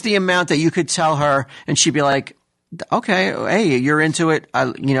 What is the amount that you could tell her and she'd be like, okay, hey, you're into it.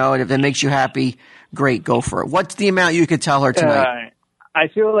 And if that makes you happy, great, go for it. What's the amount you could tell her tonight? I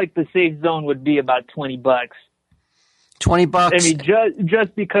feel like the safe zone would be about $20. $20. I mean,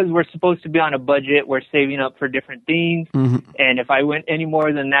 just because we're supposed to be on a budget, we're saving up for different things. Mm-hmm. And if I went any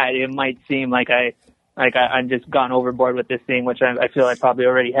more than that, it might seem like I'm just gone overboard with this thing, which I feel I probably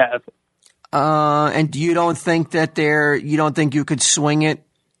already have. And you don't think that you don't think you could swing it,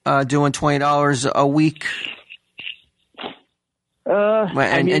 doing $20 a week?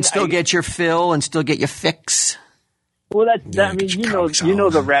 And still get your fill and still get your fix? Well, I mean, you know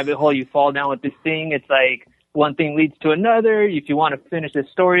the rabbit hole you fall down with this thing. It's like, one thing leads to another. If you want to finish this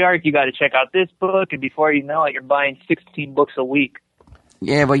story arc, you got to check out this book. And before you know it, you're buying 16 books a week.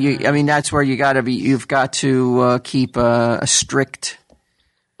 Yeah, but that's where you got to be. You've got to keep a strict,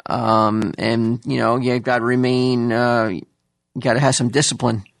 and you've got to remain. You got to have some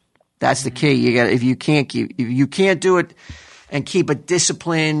discipline. That's the key. If you can't do it and keep a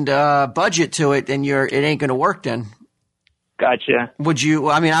disciplined budget to it, then it ain't going to work. Then. Gotcha. Would you?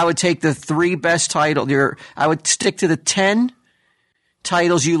 I mean, I would take the 3 best titles. I would stick to the 10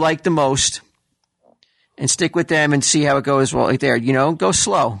 titles you like the most, and stick with them and see how it goes. Well, there, go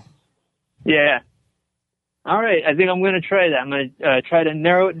slow. Yeah. All right. I think I'm going to try that. I'm going to try to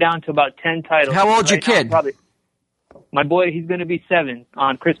narrow it down to about 10 titles. How old's your kid? My boy, he's going to be 7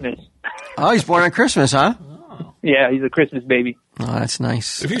 on Christmas. Oh, he's born on Christmas, huh? Yeah, he's a Christmas baby. Oh, that's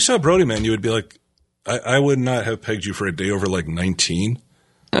nice. If you saw Brody, man, you would be like, I would not have pegged you for a day over like 19.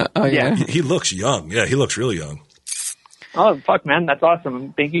 Oh, yeah? He looks young. Yeah, he looks really young. Oh, fuck, man. That's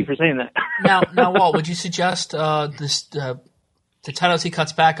awesome. Thank you for saying that. Now, Walt, would you suggest the titles he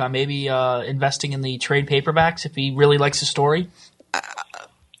cuts back on, maybe investing in the trade paperbacks if he really likes the story?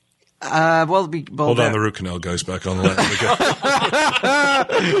 Hold on, the root canal guy's back on the line.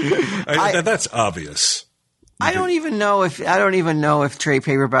 That's obvious. I don't even know if trade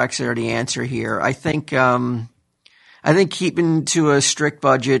paperbacks are the answer here. I think keeping to a strict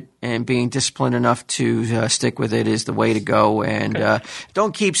budget and being disciplined enough to stick with it is the way to go. And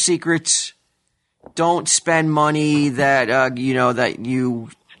don't keep secrets. Don't spend money that that you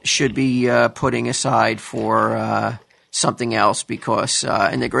should be putting aside for something else, because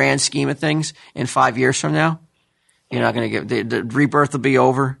in the grand scheme of things, in 5 years from now, you're not going to get the rebirth will be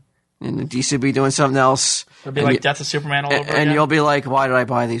over, and the DC will be doing something else. It'll be like Death of Superman all over again. And you'll be like, why did I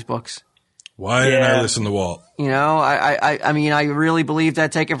buy these books? Why didn't I listen to Walt? You know, I mean, I really believe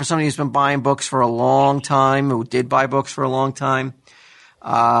that. Take it for somebody who's been buying books for a long time, who did buy books for a long time.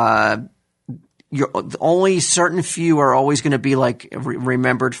 Only certain few are always going to be like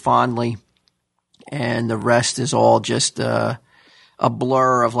remembered fondly, and the rest is all just a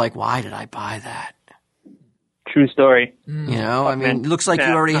blur of like, why did I buy that? True story. You know, I mean, it looks like you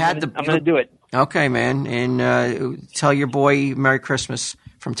already had I'm going to do it. Okay, man, and tell your boy Merry Christmas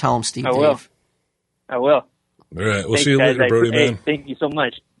from Tell Him Steve Dave. I will. All right, we'll see you later, Brody, man. Thank you so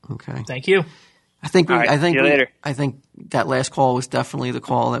much. Okay. Thank you. I think see you later. I think that last call was definitely the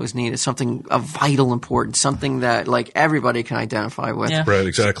call that was needed. Something of vital importance, something that like everybody can identify with. Yeah. Right,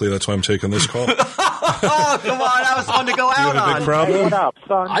 exactly. That's why I'm taking this call. Oh, come on, that was fun to go out a big on. problem? Hey, what up,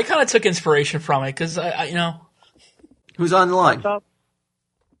 son? I kind of took inspiration from it because I you know. Who's on the line? What's up?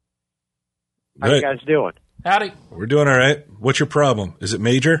 How Right. you guys doing? Howdy. We're doing all right. What's your problem? Is it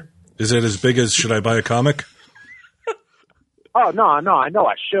major? Is it as big as should I buy a comic? Oh, no, I know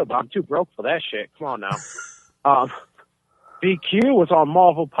I should, but I'm too broke for that shit. Come on now. BQ was on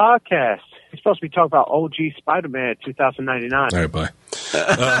Marvel Podcast. He's supposed to be talking about OG Spider-Man 2099. All right, bye.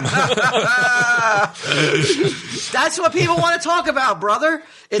 That's what people want to talk about, brother.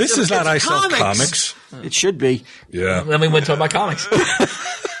 This is not I Sell Comics. It should be. Yeah. Then we went to talk about comics.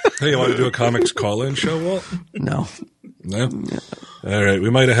 Hey, you want to do a comics call-in show, Walt? No. No? All right.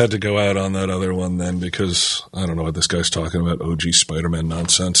 We might have had to go out on that other one then because I don't know what this guy's talking about, OG Spider-Man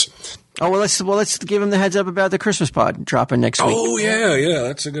nonsense. Oh, well, let's give him the heads up about the Christmas pod dropping next week. Oh, yeah.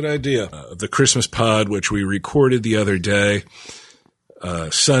 That's a good idea. The Christmas pod, which we recorded the other day,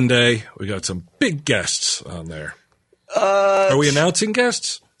 Sunday, we got some big guests on there. Are we announcing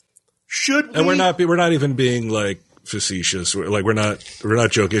guests? Should we? And we're not even being like facetious. We're not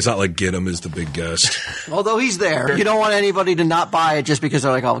joking. It's not like Ginnam is the big guest. Although he's there, you don't want anybody to not buy it just because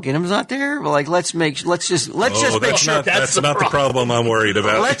they're like, "Oh, Ginnam's not there." Well, like, let's just make sure that's not the problem I'm worried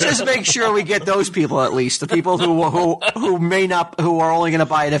about. Let's just make sure we get those people at least, the people who are only going to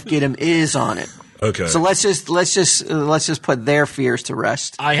buy it if Ginnam is on it. Okay. So let's just put their fears to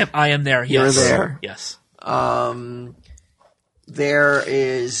rest. I am there. You're Yes. there. Yes. There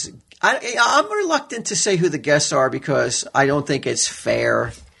is. I'm reluctant to say who the guests are because I don't think it's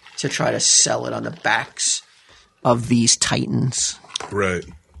fair to try to sell it on the backs of these titans. Right.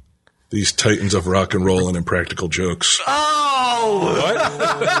 These titans of rock and roll and impractical jokes. Oh! What?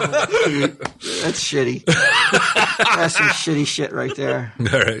 That's shitty. That's some shitty shit right there.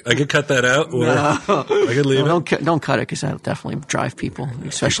 All right. I could cut that out or I could leave it. Don't cut it because that'll definitely drive people,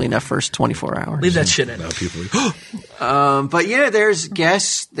 especially in that first 24 hours. Leave that shit in. Now people but yeah, there's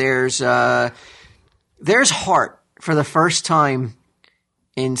guests. There's heart. For the first time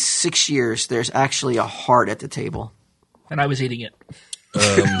in 6 years, there's actually a heart at the table. And I was eating it.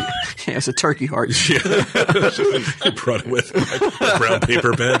 Yeah, it's a turkey heart. Yeah. You brought it with a brown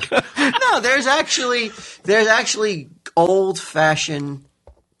paper bag. No, there's actually old-fashioned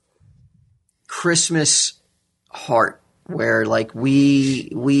Christmas heart where like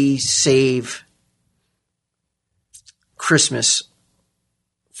we save Christmas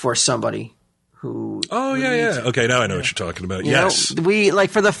for somebody who. Oh yeah. Okay, now I know what you're talking about. Yes. We like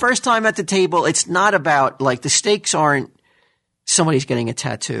for the first time at the table. It's not about like the stakes aren't somebody's getting a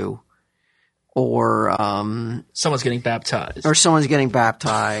tattoo or someone's getting baptized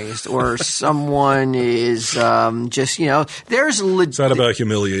or someone is just there's it's not about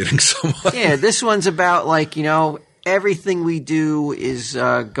humiliating someone. Yeah, this one's about like everything we do is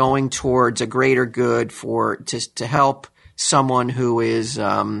going towards a greater good to help someone who is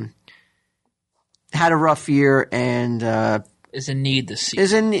had a rough year and is in need this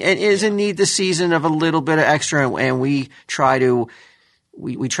season. Is in need this season of a little bit of extra, and we try to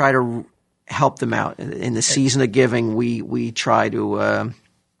help them out in the season of giving. We try to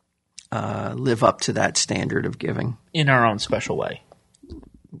live up to that standard of giving in our own special way.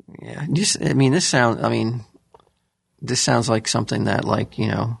 Yeah, this sounds like something that, like, you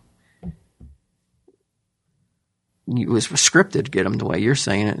know, it was scripted. Get them the way you're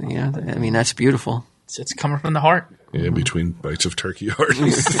saying it. You know, I mean, that's beautiful. It's coming from the heart. Yeah, between bites of turkey heart. 4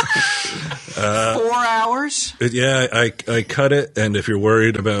 hours? I cut it, and if you're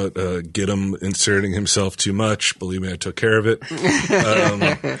worried about Gidim inserting himself too much, believe me, I took care of it.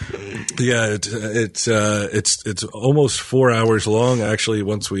 It's almost 4 hours long. Actually,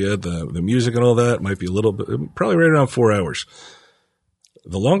 once we add the music and all that, it might be a little bit, probably right around 4 hours.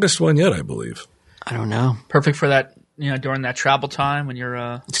 The longest one yet, I believe. I don't know. Perfect for that, you know, during that travel time when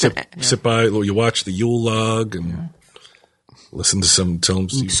you're sit by, you watch the Yule log and listen to some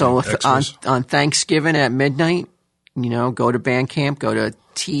films. So if on Thanksgiving at midnight, you know, go to Bandcamp, go to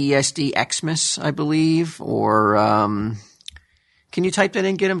TESD Xmas, I believe, or can you type that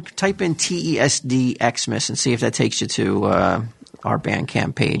in? Type in TESD Xmas and see if that takes you to our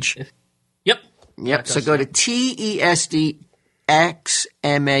Bandcamp page. Yep. So go to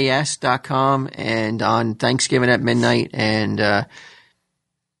TESDXMAS.com and on Thanksgiving at midnight, and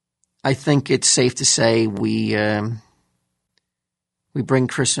I think it's safe to say we bring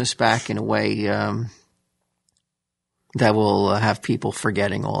Christmas back in a way that will have people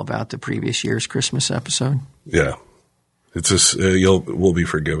forgetting all about the previous year's Christmas episode. Yeah, it's just we'll be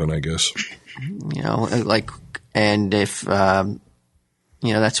forgiven, I guess. You know, and if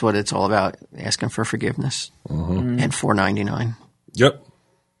you know, that's what it's all about, asking for forgiveness. Mm-hmm. And $4.99. Yep.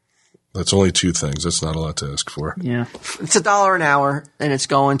 That's only 2 things. That's not a lot to ask for. Yeah. It's $1 an hour, and it's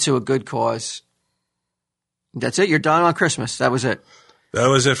going to a good cause. That's it. You're done on Christmas. That was it. That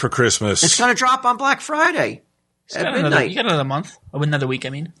was it for Christmas. It's going to drop on Black Friday at midnight. You got another month. Another week, I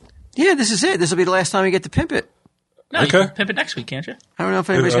mean. Yeah, this is it. This will be the last time we get to pimp it. No, okay. You can pimp it next week, can't you? I don't know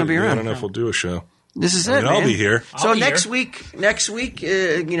if anybody's going to be around. I don't know if we'll do a show. This is it, man. I'll be here. So next week,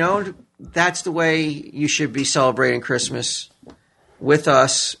 you know, that's the way you should be celebrating Christmas with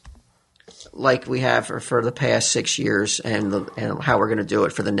us, like we have for the past 6 years, and how we're going to do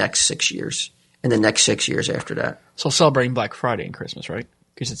it for the next 6 years, and the next 6 years after that. So celebrating Black Friday and Christmas, right?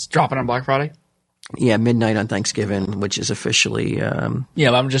 Because it's dropping on Black Friday. Yeah, midnight on Thanksgiving, which is officially. Yeah,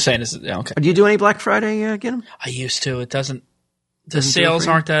 but I'm just saying this. Okay. Do you do any Black Friday, Gidim? I used to. It doesn't. The sales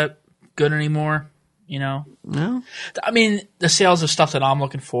aren't that good anymore. You know? No? I mean, the sales of stuff that I'm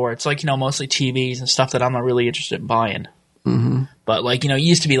looking for, it's like, you know, mostly TVs and stuff that I'm not really interested in buying. Mm-hmm. But, like, you know, it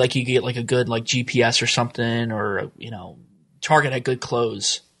used to be like you get like a good like GPS or something, or, you know, Target had good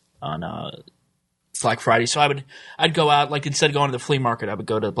clothes on Black Friday. So I'd go out, like, instead of going to the flea market, I would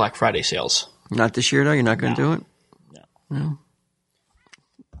go to Black Friday sales. Not this year, though? You're not going to do it? No.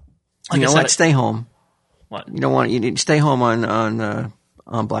 Like you know what? Stay home. What? You don't want you need to stay home on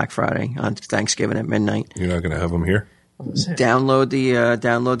Black Friday, on Thanksgiving at midnight. You're not going to have them here? Download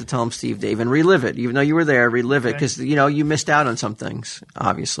the Tell 'em Steve Dave and relive it. Even though you were there, relive it, because you know you missed out on some things.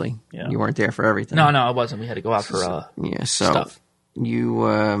 Obviously, you weren't there for everything. No, I wasn't. We had to go out for stuff. You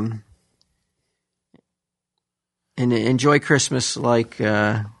and enjoy Christmas like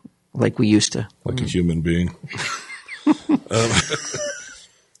we used to, like a human being.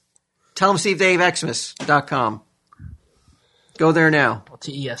 TellEmSteveDaveXmas.com. Go there now.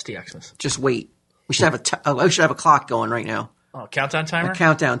 TESD Xmas. Just wait. We should have a clock going right now. Oh, countdown timer? A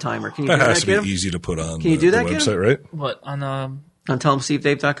countdown timer. Can you that do that? Has to be easy to put on. Can you do that? Website, right? What on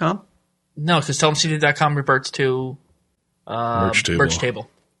TellEmSteveDave.com? No, because TellEmSteveDave.com reverts to merch table.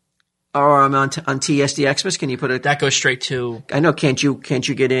 Or I'm on TSD Xmas. Can you put it? That goes straight to. I know. Can't you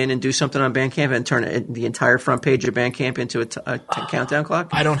get in and do something on Bandcamp and turn the entire front page of Bandcamp into a countdown clock?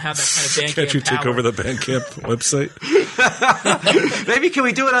 I don't have that kind of Bandcamp. Can't you take over the Bandcamp website? Maybe can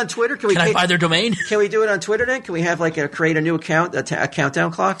we do it on Twitter? Can I buy their domain? Can we do it on Twitter then? Can we have create a new account, a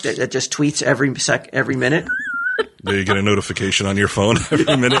countdown clock that just tweets every minute? Do you get a notification on your phone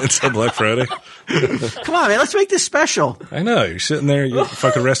every minute until Black Friday? Come on, man. Let's make this special. I know. You're sitting there, you're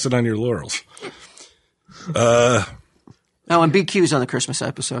fucking resting on your laurels. And BQ's on the Christmas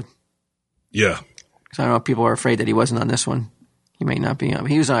episode. Yeah. Because I don't know if people are afraid that he wasn't on this one. He may not be on.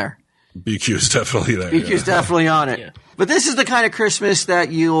 He was there. BQ's definitely there. BQ's definitely on it. Yeah. But this is the kind of Christmas that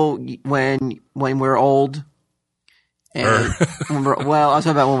when we're old. And I was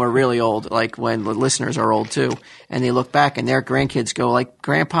talking about when we're really old, like when the listeners are old too, and they look back and their grandkids go like,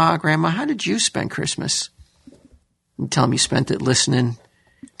 "Grandpa, Grandma, how did you spend Christmas?" And tell them you spent it listening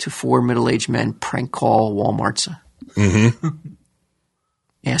to 4 middle-aged men prank call Walmarts Mm-hmm.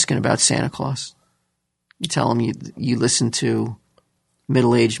 Asking about Santa Claus. You tell him you listen to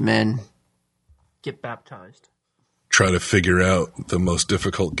middle-aged men. Get baptized. Try to figure out the most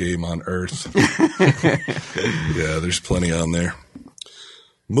difficult game on earth. Yeah, there's plenty on there.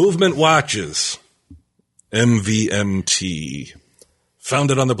 Movement Watches. MVMT.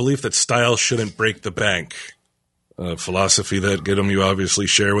 Founded on the belief that style shouldn't break the bank. A philosophy that, Gidim, you obviously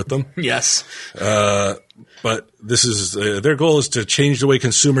share with them. Yes. But this is their goal is to change the way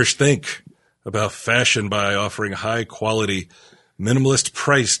consumers think about fashion by offering high-quality,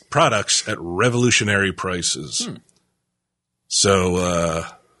 minimalist-priced products at revolutionary prices. So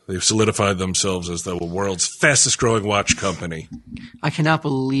they've solidified themselves as the world's fastest-growing watch company. I cannot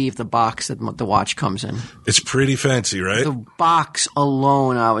believe the box that the watch comes in. It's pretty fancy, right? The box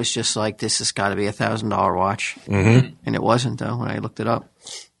alone, I was just like, this has got to be $1,000 watch. Mm-hmm. And it wasn't, though, when I looked it up.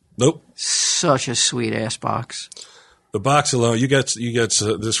 Nope. Such a sweet-ass box. The box alone, you get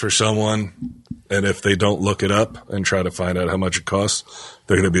this for someone, and if they don't look it up and try to find out how much it costs,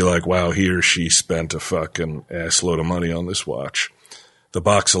 they're going to be like, wow, he or she spent a fucking ass load of money on this watch. The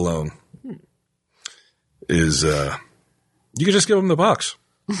box alone is, you could just give them the box.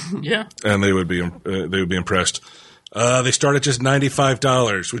 Yeah. And they would be impressed. They start at just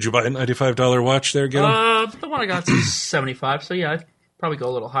 $95. Would you buy a $95 watch there, Gidim? The one I got is 75, so yeah, I'd probably go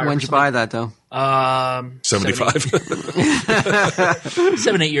a little higher. When'd you buy that, though? 75.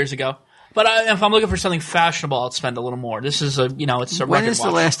 7-8 years ago. But if I'm looking for something fashionable, I'll spend a little more. This is it's a When record watch. is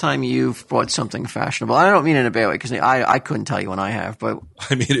the last time you've bought something fashionable? I don't mean in a bad way, because I couldn't tell you when I have, but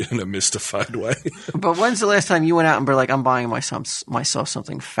I mean it in a mystified way. But when's the last time you went out and were like, I'm buying myself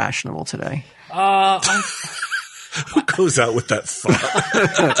something fashionable today? Who goes out with that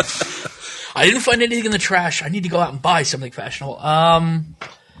thought? I didn't find anything in the trash. I need to go out and buy something fashionable.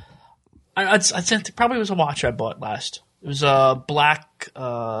 I'd say it probably was a watch I bought last. It was black,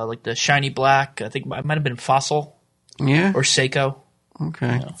 like the shiny black. I think it might have been Fossil. Yeah. Or Seiko. Okay.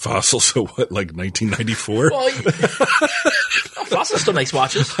 Yeah. Fossil, so what, like 1994? Well, Fossil still makes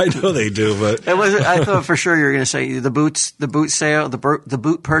watches. I know they do, but I thought for sure you were going to say the boot sale, the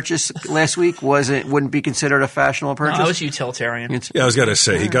boot purchase last week wouldn't be considered a fashionable purchase. No, I was utilitarian. Yeah, I was gonna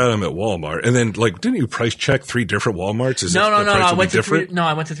say he got them at Walmart, and then didn't you price check 3 different WalMarts? No. I went to 3 different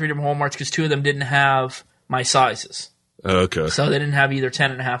Walmarts because 2 of them didn't have my sizes. Okay. So they didn't have either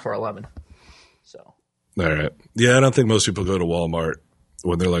 10.5 or 11. So. All right. Yeah, I don't think most people go to Walmart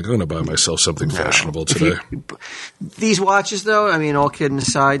when they're like, I'm going to buy myself something fashionable today. These watches, though, I mean, all kidding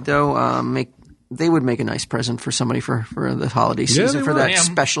aside, though, they would make a nice present for somebody for the holiday season, for that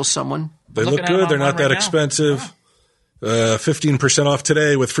special someone. They look good. They're not that expensive. 15% off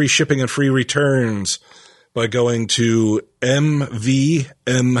today with free shipping and free returns by going to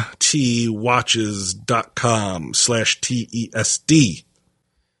mvmtwatches.com/TESD.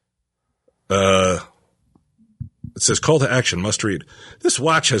 It says, call to action, must read. This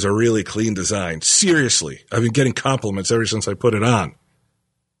watch has a really clean design. Seriously. I've been getting compliments ever since I put it on.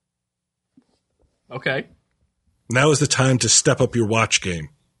 Okay. Now is the time to step up your watch game.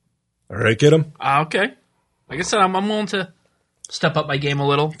 All right, get him? Okay. Like I said, I'm willing to step up my game a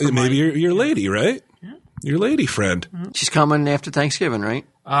little. Maybe your lady, right? Yeah. Your lady friend. She's coming after Thanksgiving, right?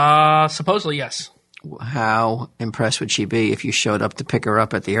 Supposedly, yes. How impressed would she be if you showed up to pick her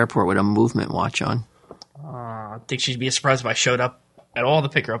up at the airport with a movement watch on? I think she'd be surprised if I showed up at all to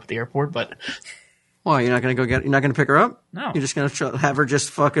pick her up at the airport, but... Why, you're not going to you're not going to pick her up? No. You're just going to have her just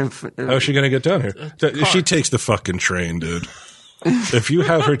fucking... How's she going to get down here? She takes the fucking train, dude. If you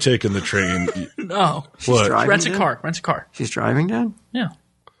have her taking the train... No. What? Rents a car. She's driving down? Yeah.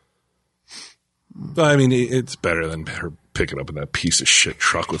 I mean, it's better than her picking up in that piece of shit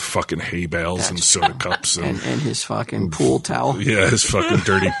truck with fucking hay bales and soda cups. And his fucking pool towel. Yeah, his fucking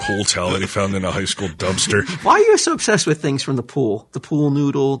dirty pool towel that he found in a high school dumpster. Why are you so obsessed with things from the pool? The pool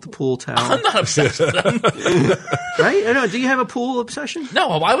noodle, the pool towel. I'm not obsessed with them. Right? I know. Do you have a pool obsession?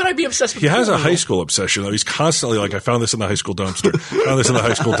 No, why would I be obsessed with He has a high school obsession, though. He's constantly like, I found this in the high school dumpster.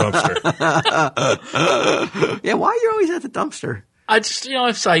 Yeah, why are you always at the dumpster? I just, if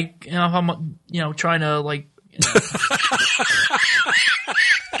I'm, trying to, like,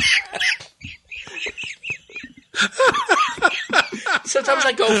 Sometimes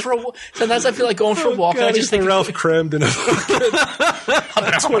I go for a walk. Sometimes I feel like going for a walk. God, and I just think Ralph Cramden of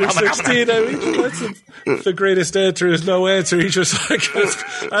 2016. I mean, that's the greatest answer is no answer. He's just like,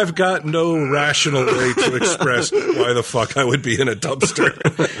 I've got no rational way to express why the fuck I would be in a dumpster.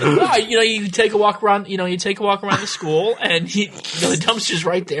 Well, you take a walk around. You take a walk around the school, and the dumpster's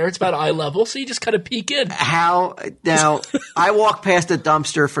right there. It's about eye level, so you just kind of peek in. Now, I walked past a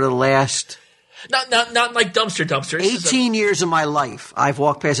dumpster for the last Not like dumpster. It's 18 years of my life, I've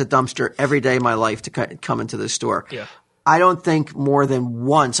walked past a dumpster every day of my life to come into the store. Yeah. I don't think more than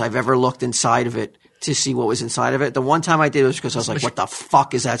once I've ever looked inside of it to see what was inside of it. The one time I did was because I was like, what the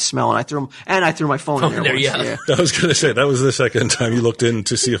fuck is that smell? And I threw my phone in there once. Yeah. I was going to say, that was the second time you looked in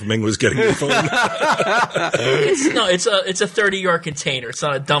to see if Ming was getting your phone. It's a 30-yard container. It's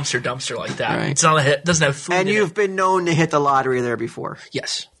not a dumpster like that. Right. It's not it doesn't have food And in you've it. been known to hit the lottery there before.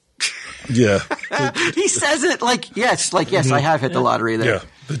 Yes. Yeah. He says it like yes, I have hit the lottery there. Yeah.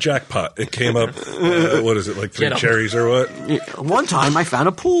 The jackpot. It came up, what is it, like 3 cherries or what? One time I found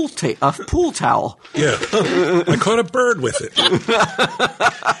a pool towel. Yeah. I caught a bird with it.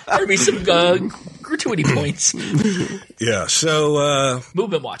 There'd be some gratuity points. Yeah, so...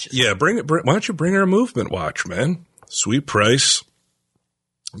 movement watches. Yeah, why don't you bring her a movement watch, man? Sweet price.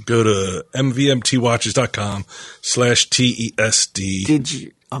 Go to mvmtwatches.com/TESD. Did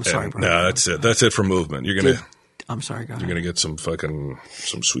you... I'm sorry, bro. No, that's it. That's it for movement. You're going to... I'm sorry, go ahead. You're going to get some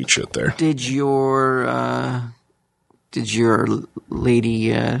sweet shit there. Did your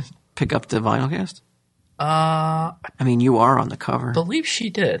lady pick up the vinyl cast? I mean, you are on the cover. I believe she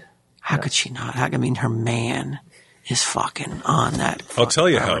did. How could she not? Her man is fucking on that. I'll tell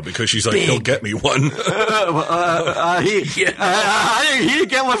you how, because she's like, he'll get me one. He didn't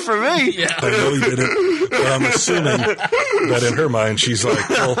get one for me. Yeah. I know he didn't. But I'm assuming that in her mind, she's like,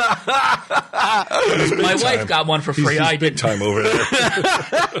 well, my wife got one for free. I big did. time over there.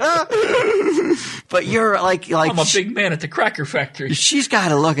 But you're like I'm a big man at the Cracker Factory. She's got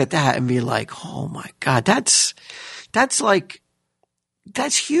to look at that and be like, oh my God, that's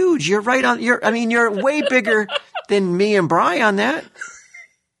huge. You're right on. You're way bigger than me and Bri on that,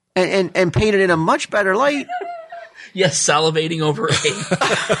 and painted in a much better light. Yes, salivating over a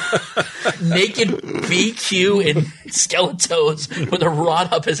naked BQ in Skeletos with a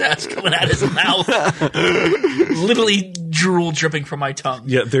rod up his ass coming out his mouth. Literally drool dripping from my tongue.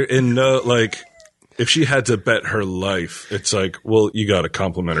 Yeah, they're in like, if she had to bet her life, it's like, well, you got a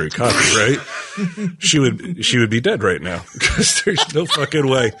complimentary copy, right? she would be dead right now because there's no fucking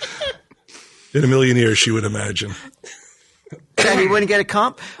way in a million years she would imagine. And he wouldn't get a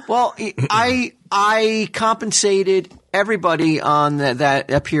comp. Well, I compensated everybody on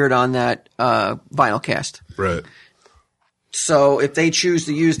that appeared on that vinyl cast. Right. So if they choose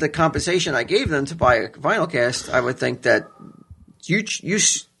to use the compensation I gave them to buy a vinyl cast, I would think that you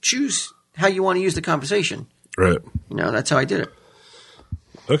choose how you want to use the compensation. Right. That's how I did it.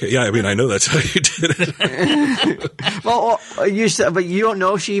 Okay. Yeah. I mean, I know that's how you did it. Well, but you don't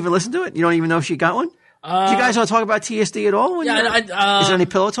know if she even listened to it? You don't even know if she got one? Do you guys want to talk about TSD at all? Is there any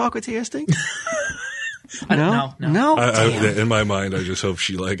pillow talk with TSD? No. Damn. In my mind, I just hope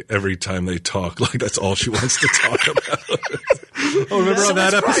she, like, every time they talk, like, that's all she wants to talk about. Oh, remember on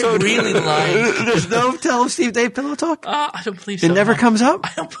that episode? Really lying. There's no Tell 'em Steve Dave pillow talk? I don't believe so. It never comes up?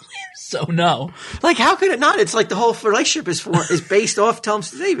 I don't believe so, no. Like, how could it not? It's like the whole relationship is based off Tell 'em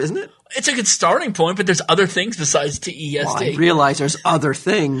Steve Dave, isn't it? It's a good starting point, but there's other things besides TESD. Well, I realize there's other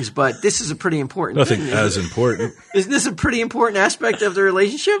things, but this is a pretty important Nothing thing. as important. Isn't this a pretty important aspect of the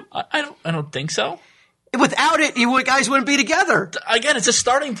relationship? I don't think so. Without it, you guys wouldn't be together. Again, it's a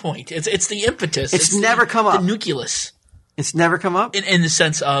starting point. It's the impetus. It's never come up. The nucleus. It's never come up? In the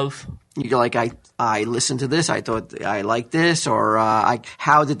sense of... You're like, I listened to this, I thought I liked this, or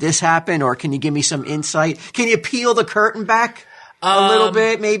how did this happen, or can you give me some insight? Can you peel the curtain back a little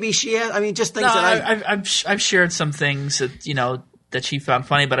bit? Maybe she has, just things that I've shared some things that, that she found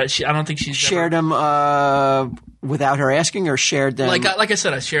funny, but I don't think she's shared them without her asking, or shared them like I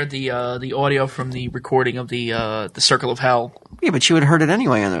said, I shared the audio from the recording of the Circle of Hell. Yeah, but she would have heard it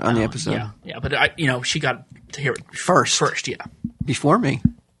anyway on the episode. Yeah, but she got to hear it first. Yeah, before me.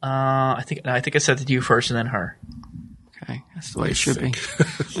 I think I said it to you first and then her. Okay, that's the way it should be.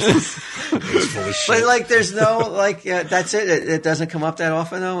 But like, there's no that's it. It doesn't come up that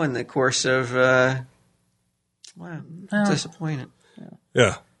often though in the course of. Wow, disappointed.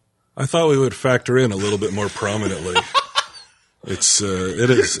 Yeah, I thought we would factor in a little bit more prominently. It is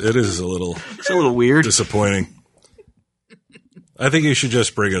a little. It's a little weird, disappointing. I think you should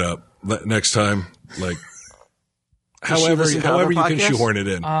just bring it up next time, like. However you can shoehorn it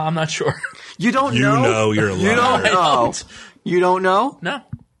in. I'm not sure. You don't know? You know you're a liar. You don't know? You don't know? No.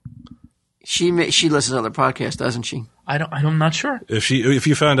 She listens to other podcasts, doesn't she? I'm not sure. If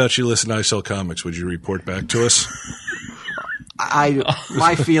you found out she listened to I Sell Comics, would you report back to us?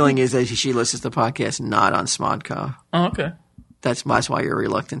 My feeling is that she listens to podcasts not on Smodco. Oh, okay. That's why you're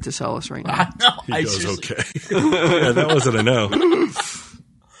reluctant to sell us right now. He goes, okay. Yeah, that wasn't a no.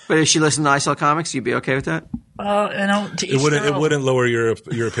 But if she listened to I Sell Comics, you'd be okay with that? It wouldn't lower your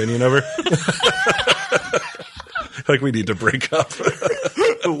opinion of her. Like we need to break up.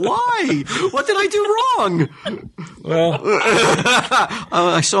 Why? What did I do wrong? Well,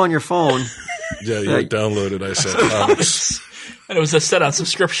 I saw on your phone. Yeah, you downloaded. I said comics, and it was a set on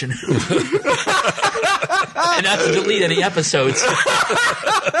subscription, and not to delete any episodes.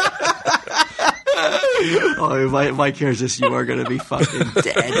 Oh, Mike hears this, you are going to be fucking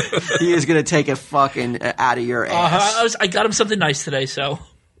dead. He is going to take it fucking out of your ass. I got him something nice today, so.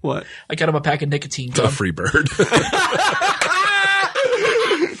 What? I got him a pack of nicotine gum. A free bird.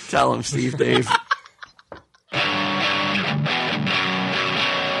 Tell him, Steve Dave.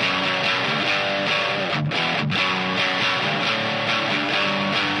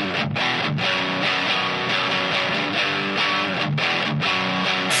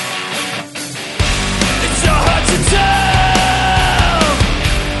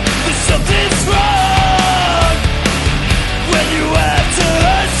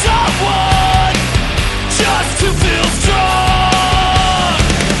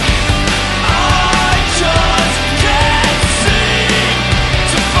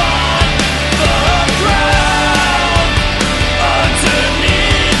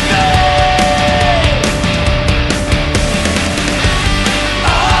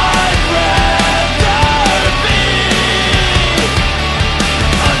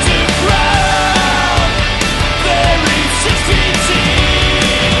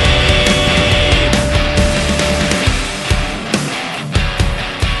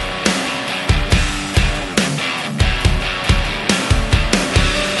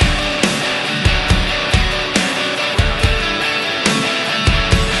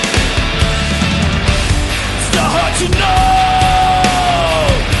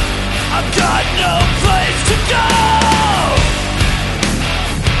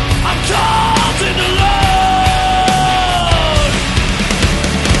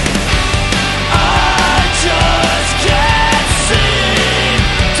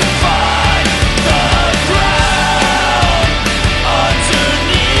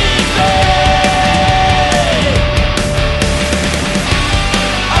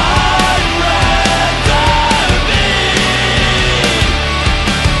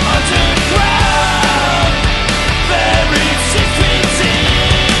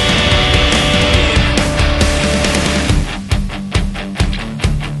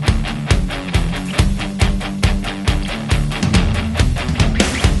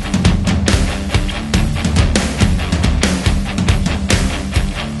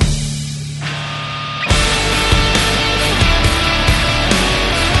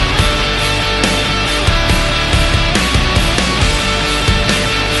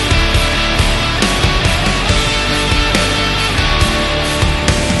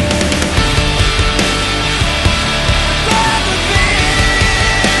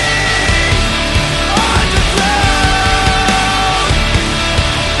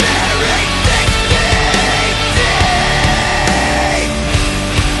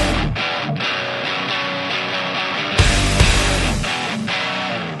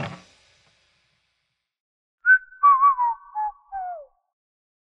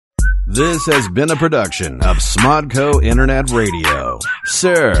 This has been a production of Smodco Internet Radio.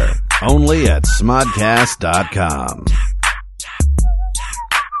 Sir, only at smodcast.com.